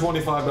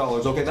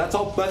 $225. Okay, that's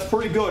all. That's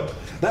pretty good.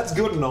 That's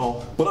good and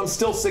all, but I'm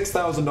still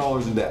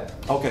 $6,000 in debt.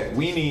 Okay,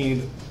 we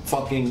need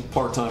fucking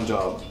part-time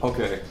job.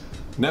 Okay,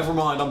 never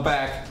mind. I'm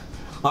back.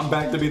 I'm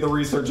back to be the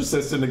research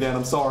assistant again.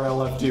 I'm sorry I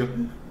left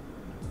you.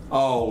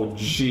 Oh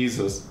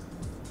Jesus.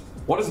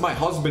 What is my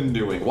husband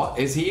doing? What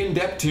is he in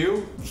debt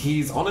too?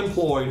 He's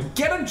unemployed.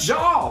 Get a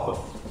job.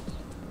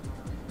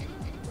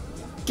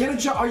 Get a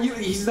job. Are you?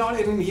 He's not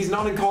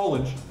in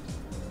college.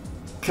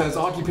 Because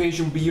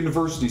occupation would be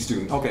university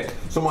student. Okay,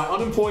 so my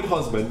unemployed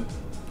husband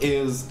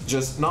is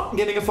just not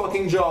getting a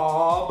fucking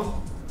job.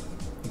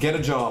 Get a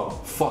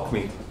job. Fuck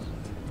me.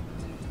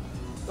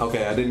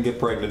 Okay, I didn't get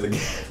pregnant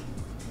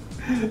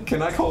again.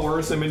 Can I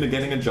coerce him into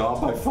getting a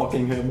job by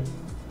fucking him?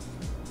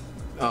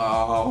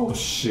 Oh,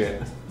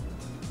 shit.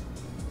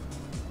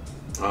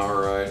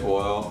 Alright,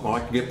 well, I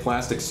can get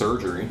plastic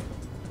surgery.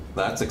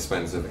 That's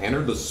expensive.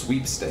 Enter the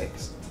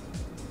sweepstakes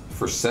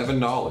for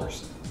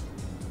 $7.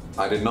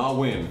 I did not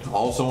win.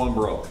 Also, I'm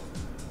broke.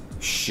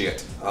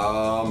 Shit.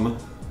 Alright,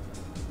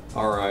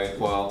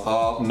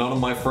 well, none of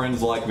my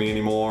friends like me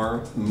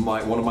anymore.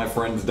 One of my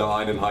friends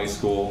died in high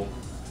school.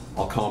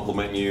 I'll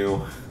compliment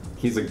you.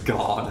 He's a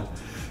god.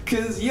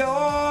 'Cause you're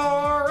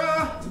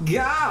a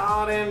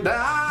god and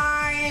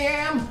I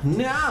am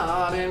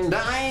not, and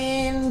I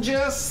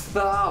just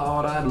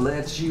thought I'd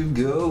let you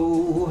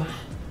go.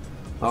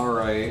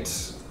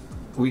 Alright.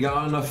 We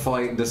got in a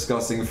fight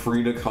discussing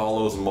Frida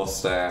Kahlo's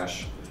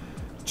mustache.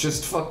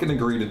 Just fucking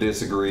agree to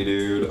disagree,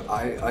 dude.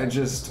 I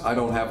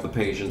don't have the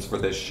patience for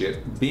this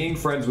shit. Being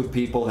friends with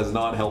people has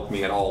not helped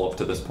me at all up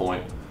to this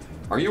point.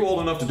 Are you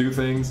old enough to do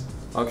things?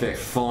 Okay,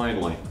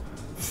 finally.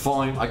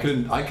 Fine, I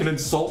could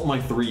insult my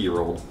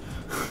 3-year-old.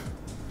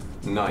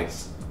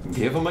 Nice.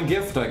 Give him a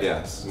gift, I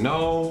guess.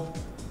 No,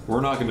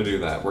 we're not gonna do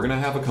that. We're gonna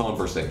have a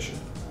conversation.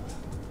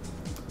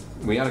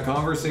 We had a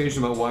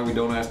conversation about why we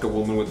don't ask a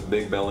woman with a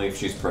big belly if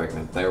she's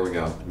pregnant. There we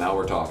go. Now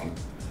we're talking.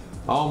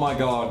 Oh my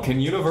god, can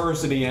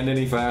university end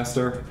any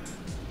faster?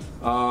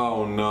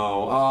 Oh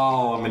no.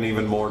 Oh, I'm in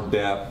even more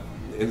debt.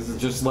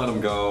 Just let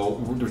them go.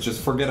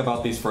 Just forget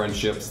about these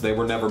friendships. They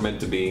were never meant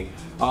to be.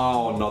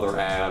 Oh, another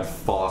ad.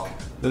 Fuck.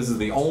 This is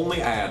the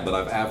only ad that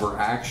I've ever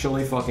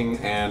actually fucking,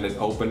 and it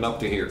opened up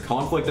to here.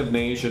 Conflict of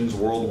Nations,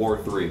 World War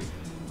III.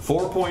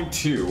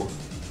 4.2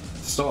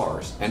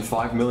 stars and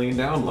 5 million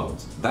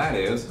downloads. That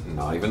is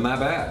not even that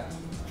bad.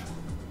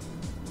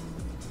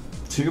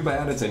 Too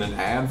bad it's in an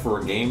ad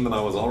for a game that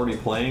I was already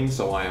playing,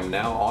 so I am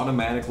now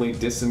automatically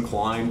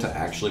disinclined to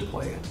actually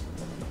play it.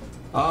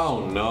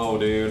 Oh no,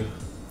 dude.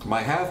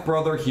 My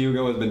half-brother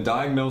Hugo has been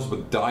diagnosed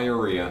with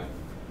diarrhea.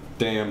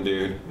 Damn,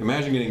 dude.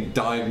 Imagine getting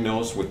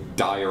diagnosed with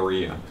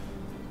diarrhea.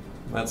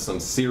 That's some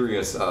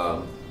serious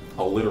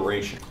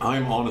alliteration.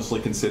 I'm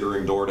honestly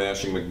considering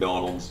DoorDashing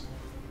McDonald's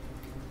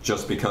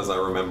just because I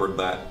remembered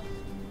that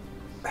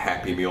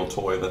Happy Meal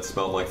toy that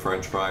smelled like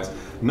French fries.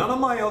 None of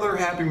my other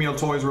Happy Meal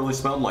toys really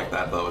smelled like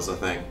that, though, is the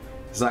thing.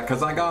 Is that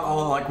because I got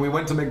all, like, we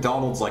went to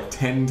McDonald's like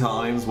 10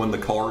 times when the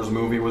Cars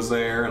movie was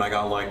there, and I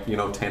got, like, you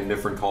know, 10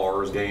 different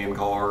cars, game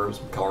cars,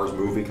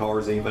 movie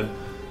cars even.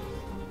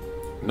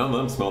 None of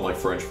them smelled like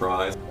French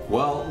fries.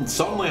 Well,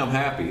 suddenly I'm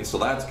happy, so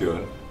that's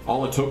good.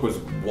 All it took was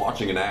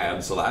watching an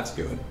ad, so that's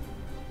good.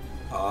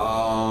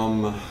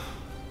 What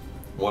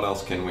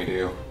else can we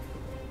do?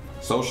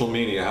 Social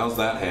media, how's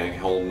that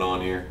holding on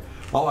here?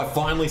 Oh, I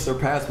finally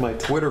surpassed my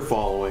Twitter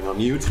following on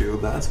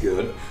YouTube. That's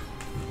good.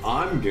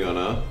 I'm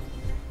gonna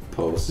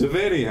post a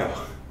video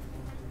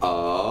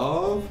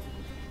of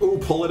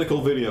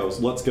political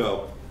videos. Let's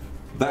go.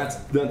 That's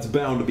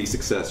bound to be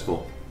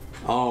successful.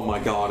 Oh my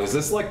god, is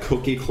this like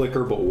Cookie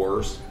Clicker but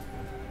worse?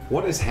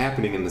 What is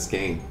happening in this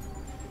game?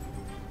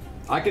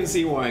 I can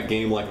see why a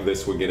game like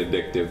this would get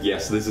addictive.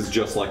 Yes, this is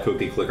just like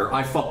Cookie Clicker.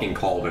 I fucking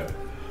called it.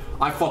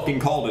 I fucking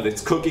called it.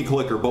 It's Cookie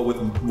Clicker but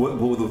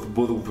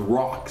with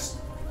rocks.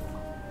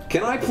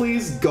 Can I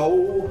please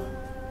go?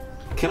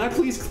 Can I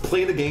please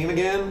play the game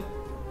again?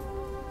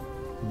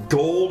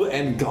 Gold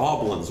and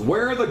goblins.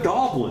 Where are the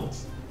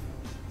goblins?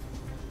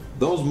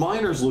 Those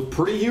miners look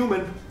pretty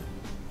human.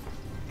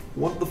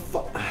 What the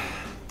fuck?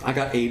 I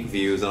got 8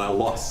 views and I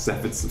lost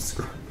 7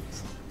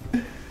 subscribers.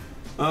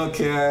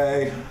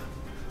 Okay.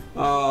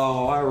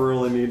 Oh, I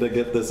really need to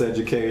get this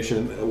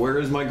education. Where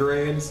is my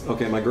grades?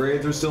 Okay, my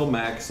grades are still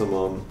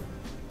maximum.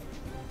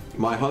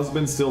 My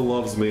husband still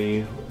loves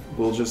me.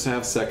 We'll just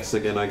have sex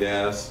again, I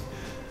guess.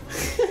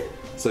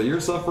 So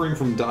you're suffering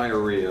from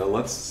diarrhea.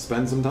 Let's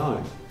spend some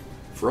time.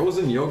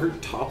 Frozen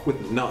yogurt topped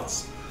with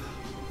nuts.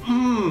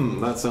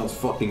 That sounds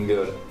fucking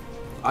good.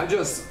 I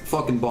just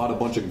fucking bought a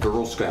bunch of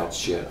Girl Scouts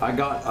shit. I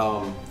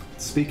got,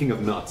 speaking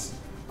of nuts,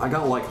 I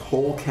got like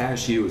whole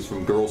cashews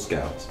from Girl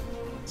Scouts.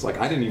 It's like,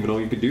 I didn't even know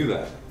you could do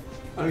that.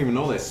 I don't even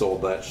know they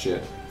sold that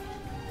shit.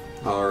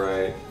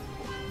 Alright.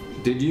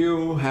 Did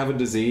you have a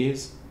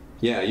disease?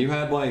 Yeah, you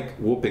had like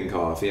whooping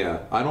cough, yeah.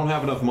 I don't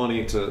have enough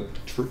money to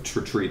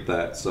treat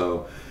that,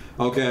 so...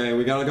 Okay,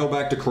 we gotta go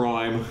back to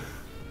crime.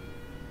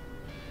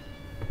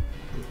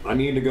 I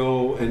need to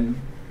go and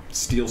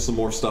steal some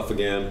more stuff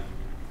again.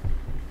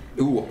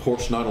 Ooh, a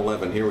Porsche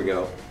 911, here we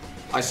go.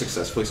 I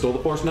successfully stole the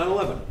Porsche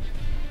 911.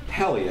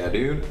 Hell yeah,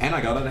 dude. And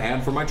I got an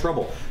ad for my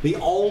trouble. The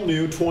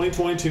all-new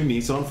 2022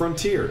 Nissan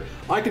Frontier.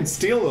 I can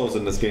steal those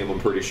in this game, I'm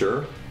pretty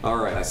sure.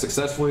 Alright, I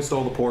successfully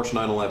stole the Porsche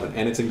 911,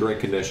 and it's in great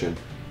condition.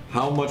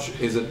 How much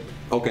is it?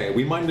 Okay,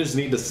 we might just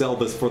need to sell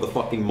this for the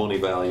fucking money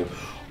value.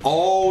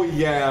 Oh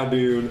yeah,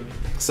 dude.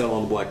 Sell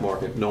on the black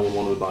market. No one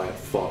wanted to buy it.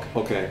 Fuck.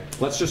 Okay,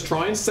 let's just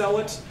try and sell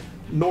it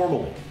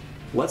normally.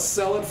 Let's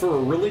sell it for a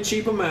really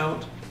cheap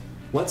amount.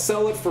 Let's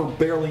sell it for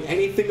barely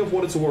anything of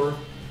what it's worth,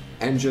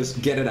 and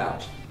just get it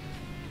out.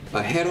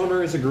 A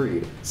headhunter has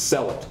agreed.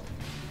 Sell it.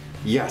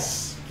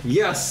 Yes.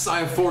 Yes, I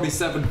have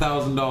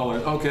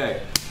 $47,000.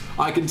 Okay.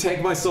 I can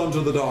take my son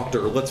to the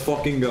doctor. Let's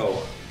fucking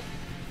go.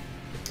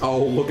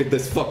 Oh, look at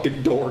this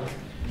fucking dork.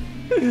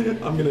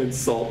 I'm gonna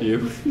insult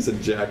you. He's a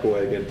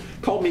jackwagon.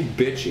 Call me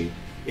bitchy.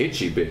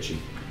 Itchy bitchy.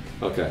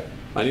 Okay.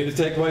 I need to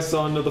take my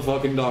son to the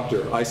fucking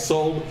doctor. I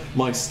sold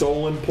my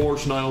stolen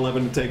Porsche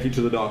 911 to take you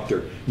to the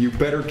doctor. You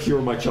better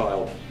cure my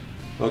child.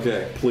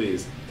 Okay,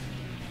 please.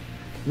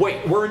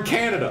 Wait, we're in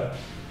Canada.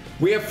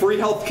 We have free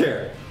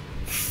healthcare.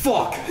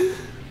 Fuck.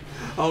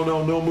 Oh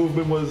no, no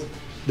movement was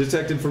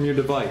detected from your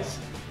device.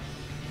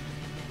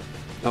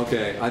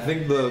 Okay, I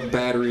think the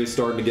battery is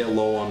starting to get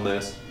low on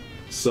this,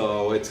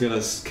 so it's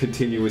gonna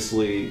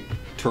continuously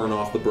turn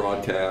off the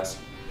broadcast.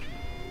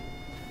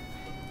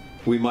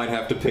 We might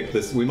have to pick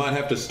this, we might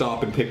have to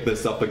stop and pick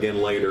this up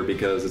again later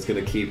because it's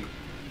gonna keep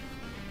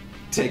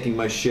taking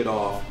my shit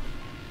off.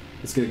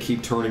 It's gonna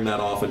keep turning that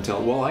off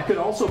until, well, I could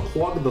also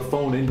plug the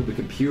phone into the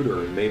computer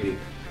and maybe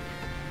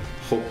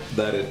hope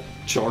that it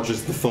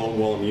charges the phone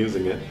while I'm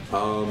using it.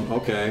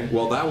 Okay,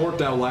 well that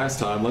worked out last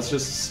time. Let's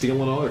just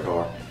steal another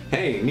car.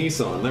 Hey,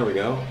 Nissan, there we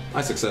go.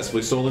 I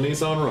successfully stole the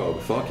Nissan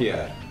Rogue. Fuck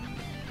yeah.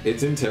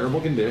 It's in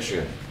terrible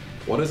condition.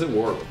 What is it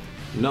worth?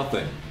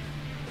 Nothing.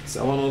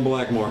 Selling on the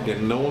black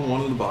market. No one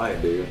wanted to buy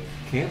it, dude.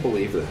 Can't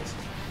believe this.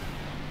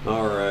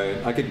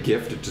 Alright, I could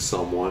gift it to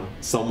someone.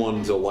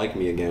 Someone to like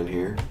me again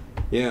here.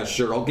 Yeah,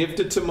 sure. I'll gift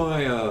it to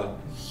my,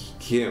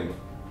 Kim.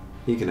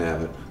 He can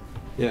have it.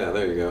 Yeah,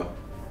 there you go.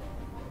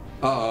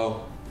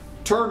 Uh-oh.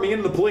 Turn me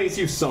into the police,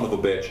 you son of a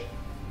bitch.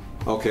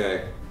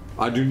 Okay.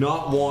 I do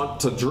not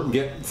want to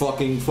get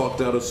fucking fucked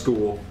out of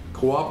school.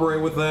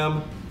 Cooperate with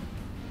them.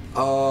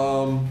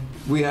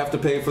 We have to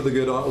pay for the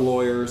good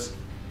lawyers.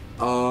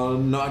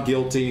 Not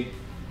guilty.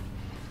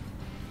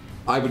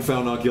 I've been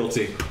found not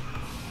guilty.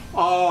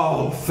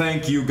 Oh,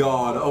 thank you,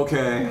 God.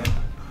 Okay.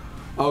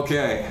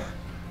 Okay.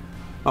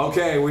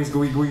 Okay, we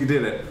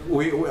did it.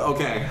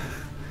 Okay.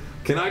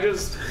 Can I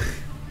just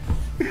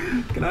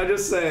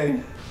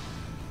say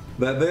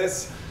that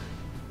this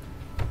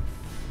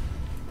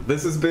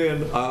has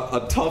been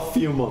a tough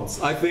few months.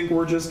 I think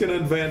we're just gonna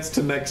advance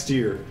to next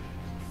year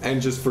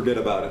and just forget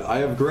about it. I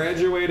have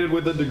graduated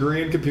with a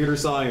degree in computer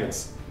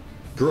science.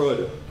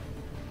 Good.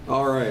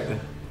 Alright.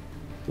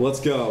 Let's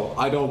go.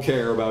 I don't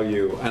care about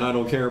you, and I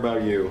don't care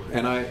about you,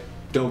 and I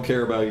don't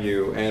care about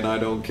you, and I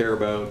don't care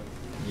about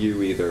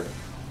you either.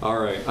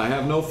 Alright, I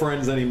have no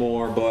friends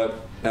anymore, but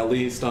at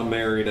least I'm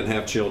married and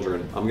have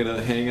children. I'm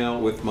gonna hang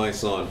out with my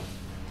son.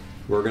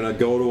 We're gonna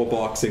go to a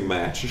boxing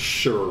match.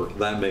 Sure,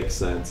 that makes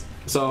sense.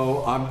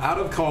 So, I'm out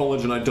of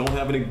college and I don't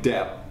have any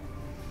debt.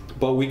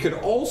 But we could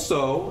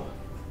also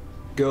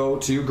go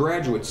to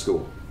graduate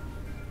school.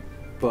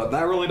 But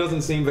that really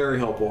doesn't seem very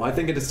helpful. I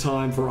think it is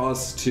time for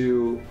us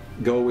to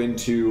go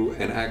into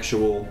an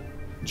actual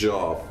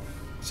job.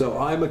 So,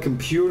 I'm a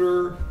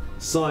computer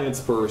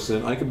science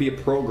person. I could be a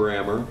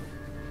programmer.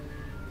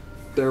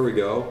 There we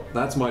go.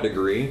 That's my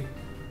degree.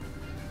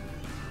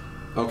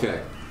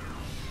 Okay.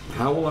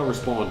 How will I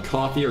respond?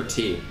 Coffee or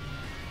tea?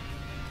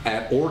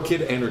 At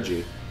Orchid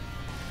Energy.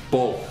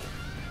 Both.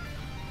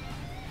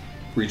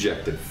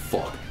 Rejected.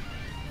 Fuck.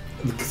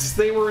 Because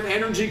they were an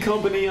energy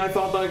company, I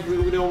thought that,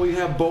 you know, we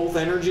have both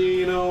energy,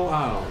 you know?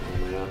 I don't know,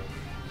 man.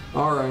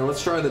 Alright,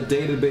 let's try the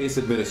database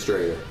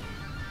administrator.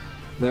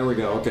 There we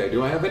go. Okay,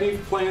 do I have any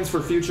plans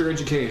for future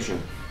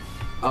education?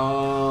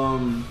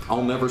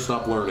 I'll never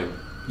stop learning.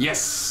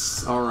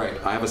 Yes! Alright,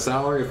 I have a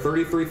salary of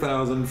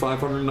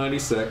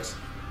 $33,596.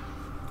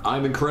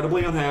 I'm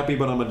incredibly unhappy,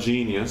 but I'm a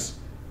genius.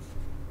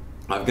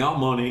 I've got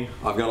money,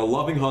 I've got a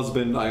loving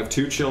husband, I have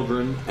 2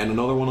 children, and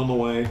another one on the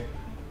way.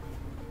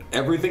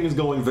 Everything is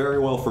going very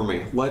well for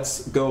me.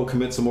 Let's go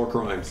commit some more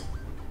crimes.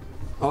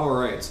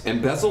 Alright,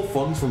 embezzle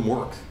funds from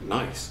work.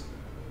 Nice.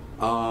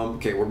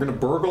 Okay, we're gonna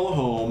burgle a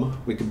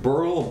home. We can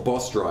burgle a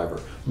bus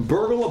driver.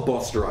 Burgle a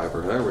bus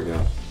driver, there we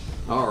go.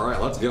 Alright,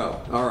 let's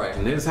go. Alright,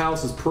 and his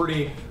house is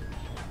pretty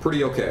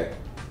okay.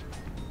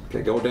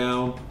 Okay, go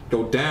down,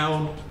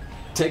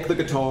 take the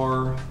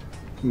guitar,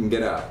 and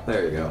get out.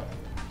 There you go.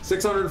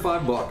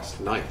 605 bucks,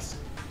 nice.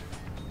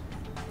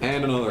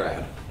 And another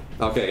ad.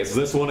 Okay, it's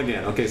this one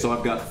again. Okay, so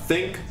I've got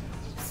think,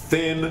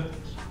 thin,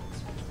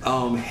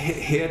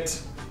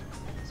 hit,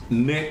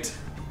 knit,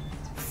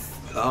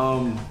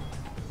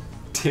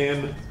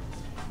 tin.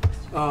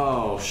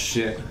 Oh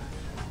shit.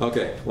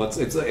 Okay,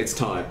 it's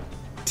time.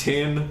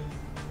 Tin,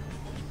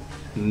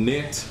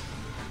 knit,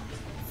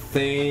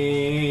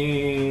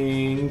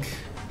 think,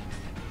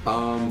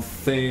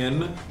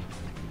 thin.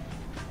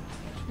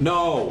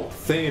 No,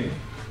 thin.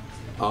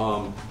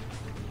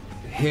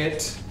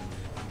 Hit,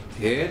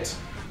 kit.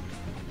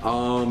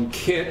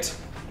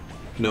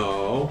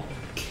 No,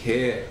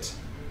 kit.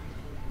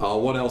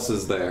 What else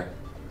is there?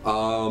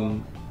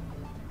 Kint?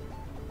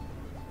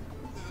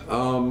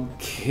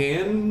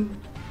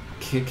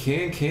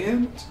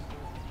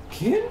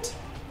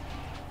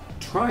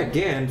 Try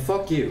again,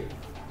 fuck you.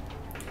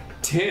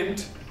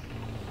 Tint.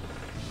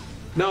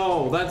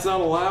 No, that's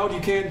not allowed. You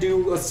can't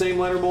do the same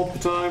letter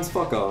multiple times.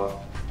 Fuck off.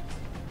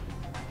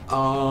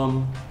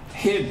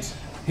 Hint.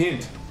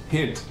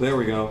 There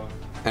we go.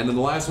 And then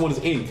the last one is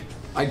ink.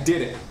 I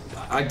did it.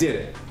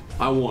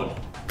 I won.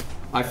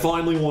 I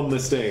finally won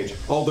this stage.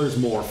 Oh, there's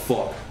more.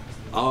 Fuck.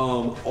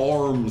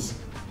 Arms.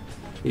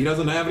 He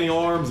doesn't have any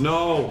arms.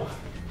 No.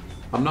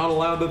 I'm not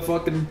allowed to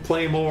fucking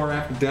play more. I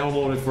have to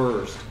download it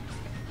first.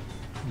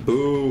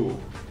 Boo.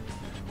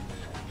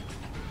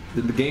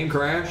 Did the game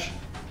crash?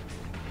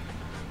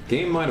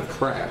 Game might have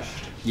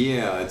crashed.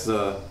 Yeah, it's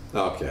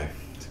okay.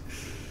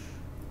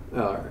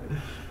 Alright.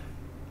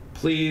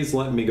 Please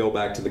let me go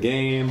back to the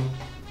game.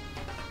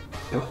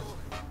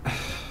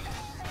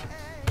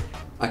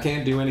 I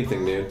can't do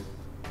anything, dude.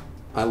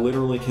 I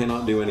literally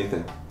cannot do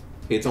anything.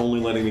 It's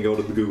only letting me go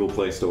to the Google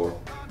Play Store.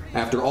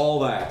 After all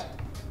that,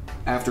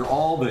 after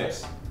all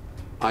this,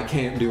 I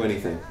can't do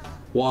anything.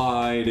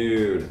 Why,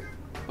 dude?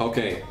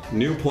 Okay,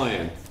 new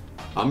plan.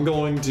 I'm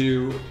going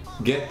to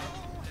get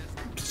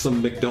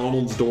some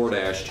McDonald's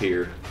DoorDashed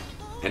here,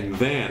 and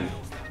then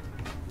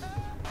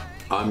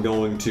I'm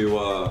going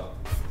to,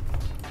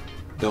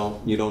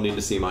 you don't need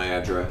to see my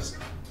address.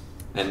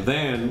 And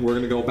then we're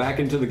gonna go back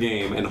into the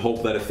game and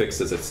hope that it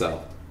fixes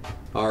itself.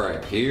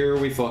 Alright, here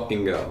we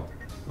fucking go.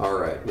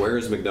 Alright,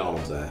 where's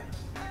McDonald's at?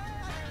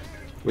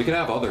 We can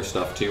have other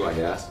stuff too, I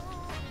guess.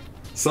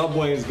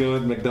 Subway is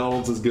good,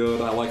 McDonald's is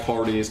good. I like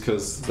Hardee's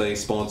because they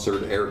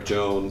sponsored Eric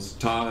Jones.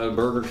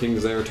 Burger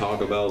King's there,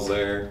 Taco Bell's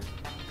there.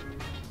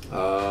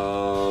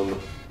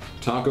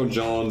 Taco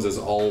John's is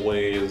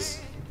always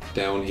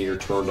down here,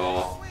 turned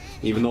off.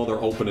 Even though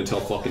they're open until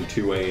fucking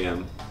 2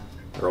 a.m.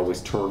 They're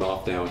always turned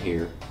off down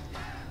here.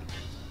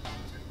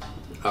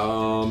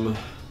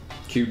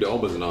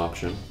 Qdoba's an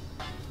option.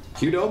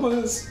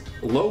 Qdoba is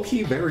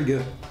low-key very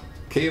good.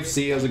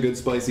 KFC has a good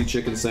spicy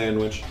chicken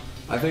sandwich.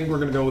 I think we're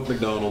gonna go with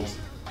McDonald's.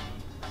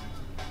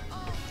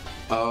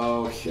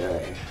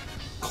 Okay.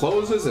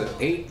 Closes at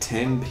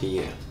 8:10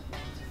 p.m.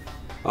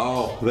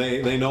 Oh,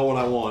 they know what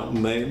I want.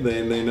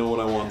 They know what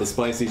I want. The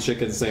spicy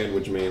chicken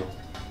sandwich meal.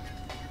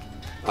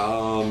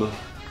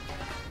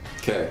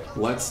 Okay,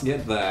 let's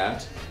get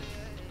that.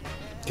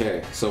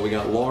 Okay, so we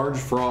got large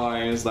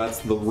fries.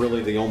 That's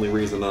really the only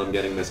reason I'm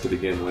getting this to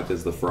begin with,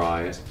 is the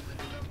fries.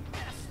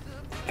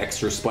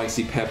 Extra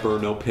spicy pepper,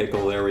 no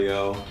pickle, there we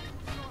go.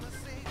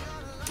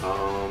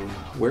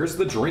 Where's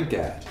the drink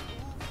at?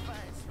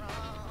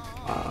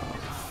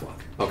 Fuck.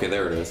 Okay,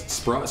 there it is.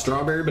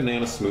 Strawberry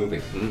banana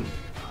smoothie.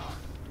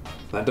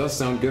 That does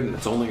sound good, and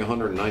it's only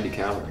 190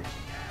 calories.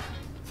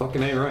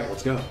 Fucking A right,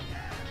 let's go.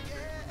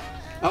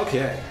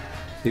 Okay,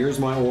 here's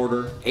my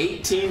order.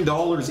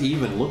 $18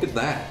 even, look at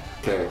that.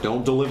 Okay,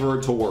 don't deliver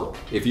it to work.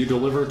 If you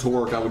deliver it to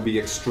work, I would be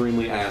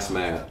extremely ass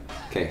mad.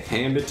 Okay,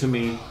 hand it to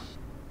me.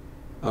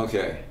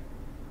 Okay.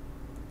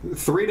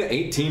 3 to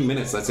 18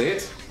 minutes, that's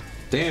it?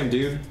 Damn,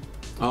 dude.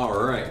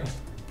 Alright.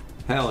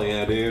 Hell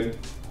yeah, dude.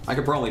 I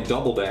could probably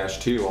double dash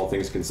too, all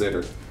things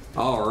considered.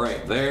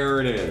 Alright, there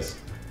it is.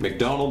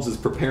 McDonald's is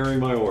preparing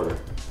my order.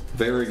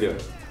 Very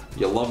good.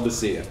 You love to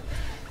see it.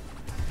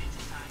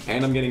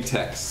 And I'm getting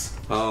texts.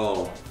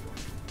 Oh.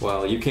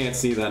 Well, you can't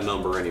see that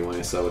number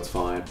anyway, so it's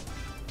fine.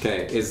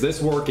 Okay, is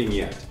this working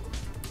yet?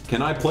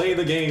 Can I play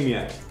the game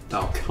yet?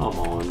 Oh, come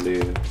on,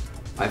 dude.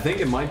 I think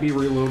it might be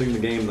reloading the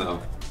game,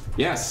 though.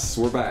 Yes,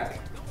 we're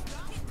back.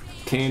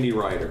 Candy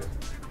Writer.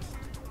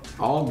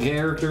 All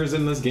characters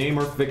in this game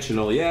are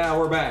fictional. Yeah,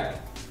 we're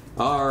back.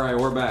 Alright,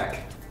 we're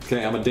back.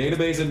 Okay, I'm a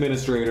database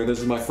administrator. This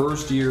is my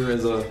first year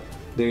as a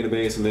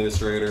database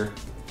administrator.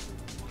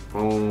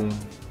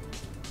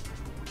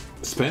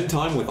 Spend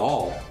time with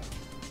all.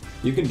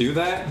 You can do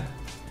that?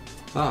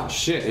 Ah,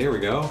 shit, here we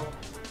go.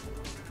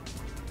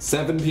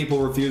 7 people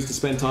refused to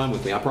spend time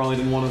with me. I probably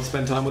didn't want to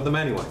spend time with them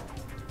anyway.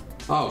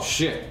 Oh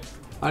shit.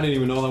 I didn't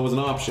even know that was an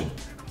option.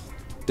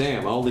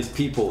 Damn, all these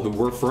people who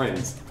were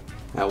friends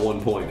at one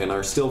point and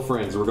are still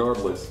friends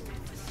regardless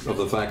of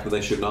the fact that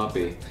they should not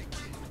be.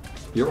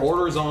 Your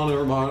order is on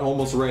or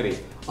almost ready.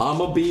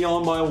 I'ma be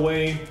on my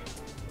way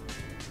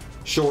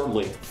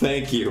shortly.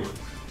 Thank you.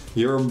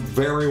 You're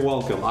very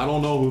welcome. I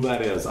don't know who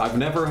that is. I've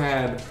never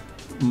had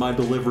my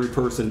delivery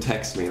person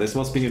text me. This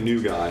must be a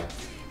new guy.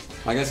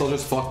 I guess I'll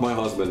just fuck my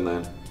husband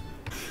then.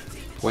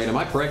 Wait, am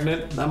I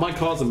pregnant? That might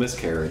cause a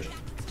miscarriage.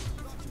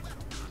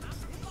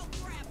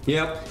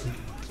 Yep.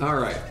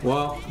 Alright,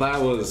 well,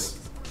 that was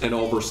an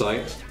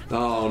oversight.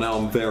 Oh, now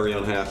I'm very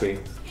unhappy.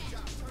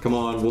 Come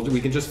on, we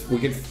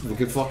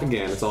can fuck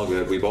again. It's all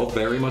good. We both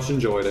very much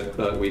enjoyed it,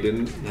 but we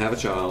didn't have a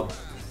child.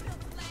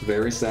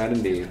 Very sad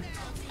indeed.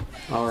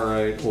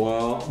 Alright,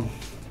 well,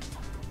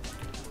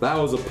 that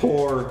was a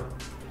poor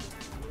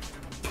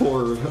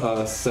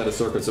set of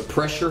circumstances. So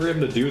pressure him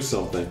to do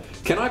something.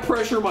 Can I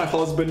pressure my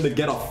husband to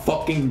get a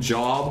fucking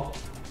job?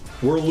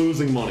 We're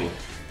losing money.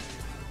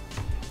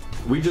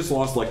 We just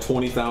lost like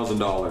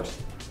 $20,000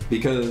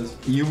 because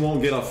you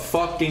won't get a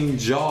fucking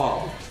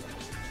job.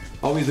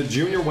 Oh, he's a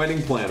junior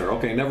wedding planner.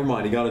 Okay, never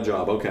mind. He got a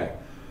job. Okay.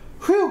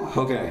 Whew.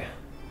 Okay.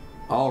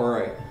 All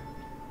right.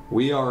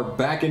 We are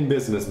back in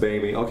business,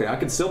 baby. Okay, I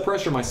can still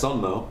pressure my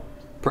son though.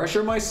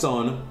 Pressure my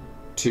son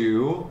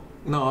to...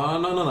 No,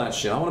 none of that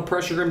shit. I want to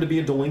pressure him to be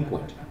a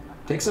delinquent.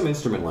 Take some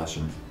instrument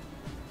lessons.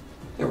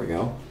 There we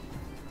go.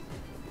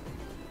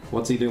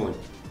 What's he doing?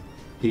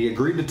 He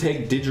agreed to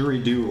take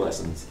didgeridoo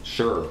lessons.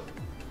 Sure.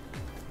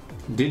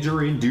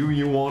 Didgeridoo,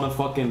 you want to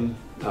fucking...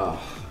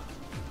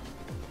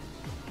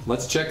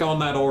 Let's check on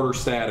that order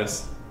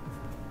status.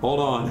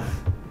 Hold on.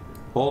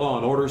 Hold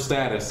on, order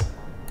status.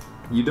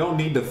 You don't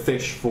need to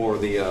fish for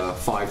the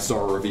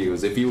 5-star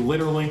reviews. If you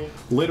literally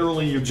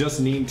you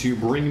just need to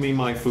bring me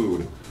my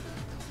food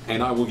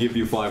and I will give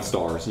you 5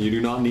 stars. You do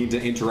not need to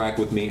interact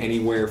with me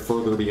anywhere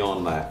further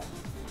beyond that.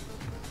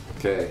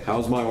 Okay,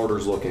 how's my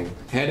orders looking?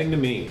 Heading to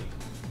me.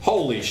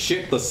 Holy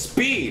shit, the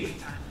speed!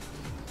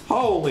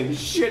 Holy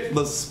shit,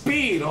 the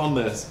speed on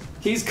this.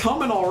 He's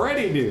coming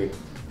already, dude.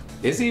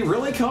 Is he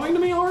really coming to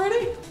me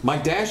already? My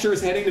dasher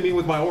is heading to me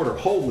with my order.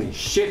 Holy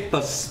shit,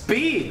 the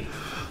speed!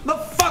 The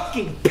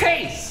fucking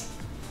pace!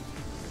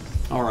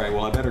 Alright,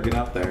 well I better get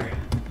out there.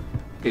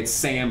 It's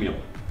Samuel.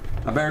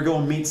 I better go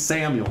and meet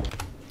Samuel.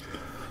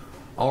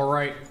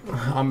 Alright,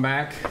 I'm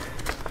back.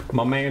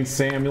 My man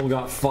Samuel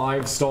got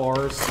 5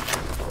 stars.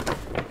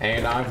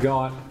 And I've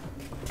got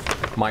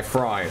my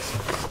fries.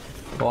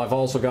 Well, I've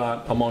also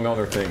got, among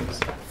other things,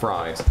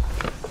 fries.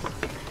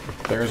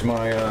 There's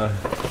my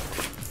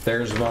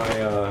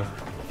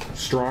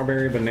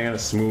strawberry banana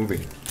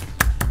smoothie.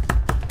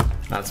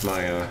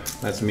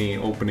 That's me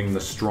opening the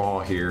straw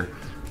here.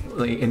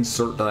 Let me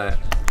insert that.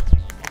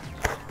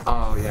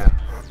 Oh yeah.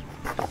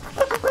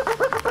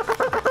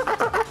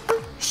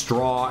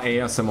 Straw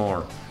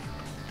ASMR.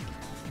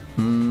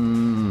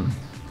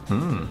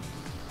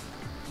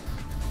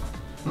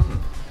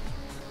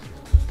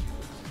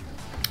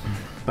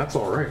 That's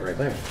all right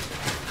there.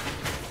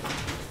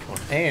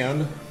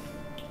 And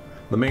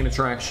the main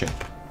attraction,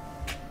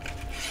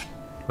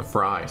 the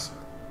fries.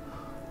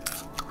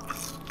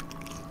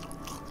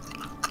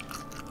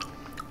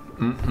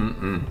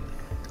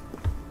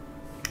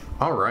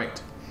 All right.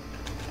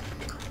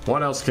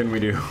 What else can we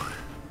do?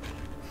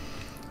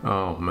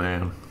 Oh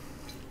man.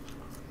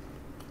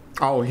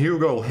 Oh,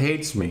 Hugo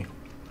hates me.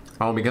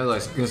 Oh,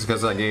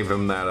 because I gave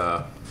him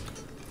that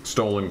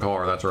stolen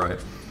car. That's right.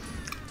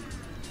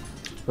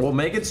 Well,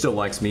 Megan still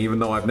likes me, even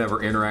though I've never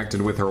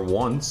interacted with her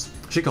once.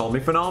 She called me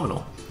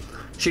phenomenal.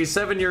 She's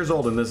 7 years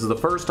old, and this is the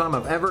first time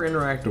I've ever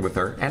interacted with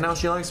her, and now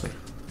she likes me.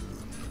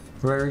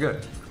 Very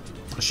good.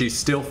 She's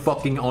still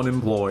fucking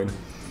unemployed.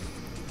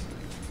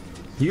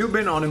 You've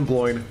been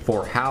unemployed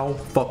for how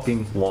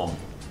fucking long?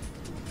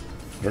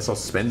 Guess I'll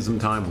spend some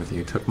time with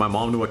you. Took my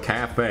mom to a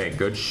cafe.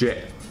 Good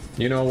shit.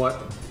 You know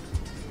what?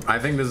 I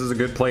think this is a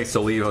good place to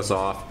leave us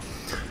off.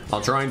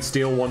 I'll try and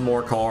steal one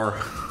more car.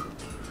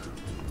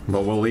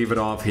 But we'll leave it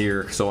off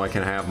here so I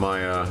can have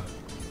my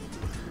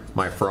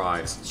my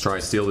fries. Let's try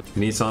to steal the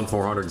Nissan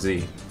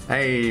 400Z.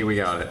 Hey, we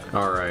got it.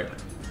 Alright.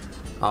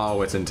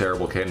 Oh, it's in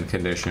terrible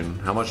condition.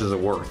 How much is it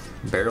worth?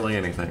 Barely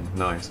anything.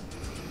 Nice.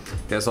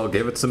 Guess I'll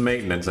give it some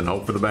maintenance and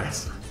hope for the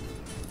best.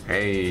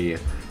 Hey.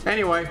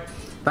 Anyway,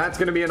 that's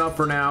going to be enough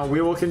for now. We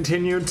will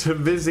continue to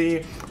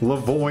Vizzy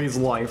Lavoie's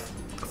life.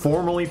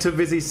 Formerly to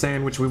Vizzy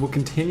Sandwich. We will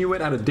continue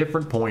it at a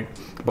different point.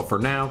 But for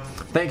now,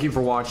 thank you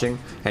for watching.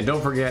 And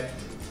don't forget,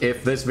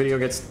 if this video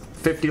gets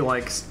 50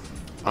 likes,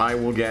 I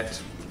will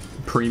get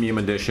Premium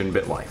Edition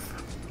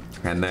Bitlife.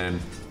 And then,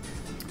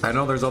 I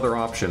know there's other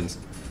options.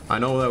 I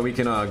know that we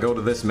can go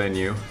to this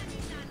menu,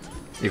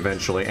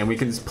 eventually, and we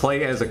can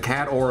play as a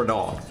cat or a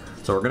dog.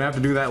 So we're gonna have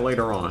to do that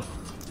later on.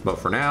 But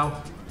for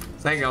now,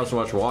 thank you all so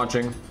much for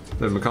watching.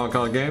 This is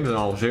KamikazeGames, and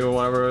I'll see you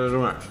whatever it is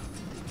next.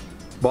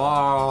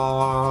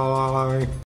 Bye!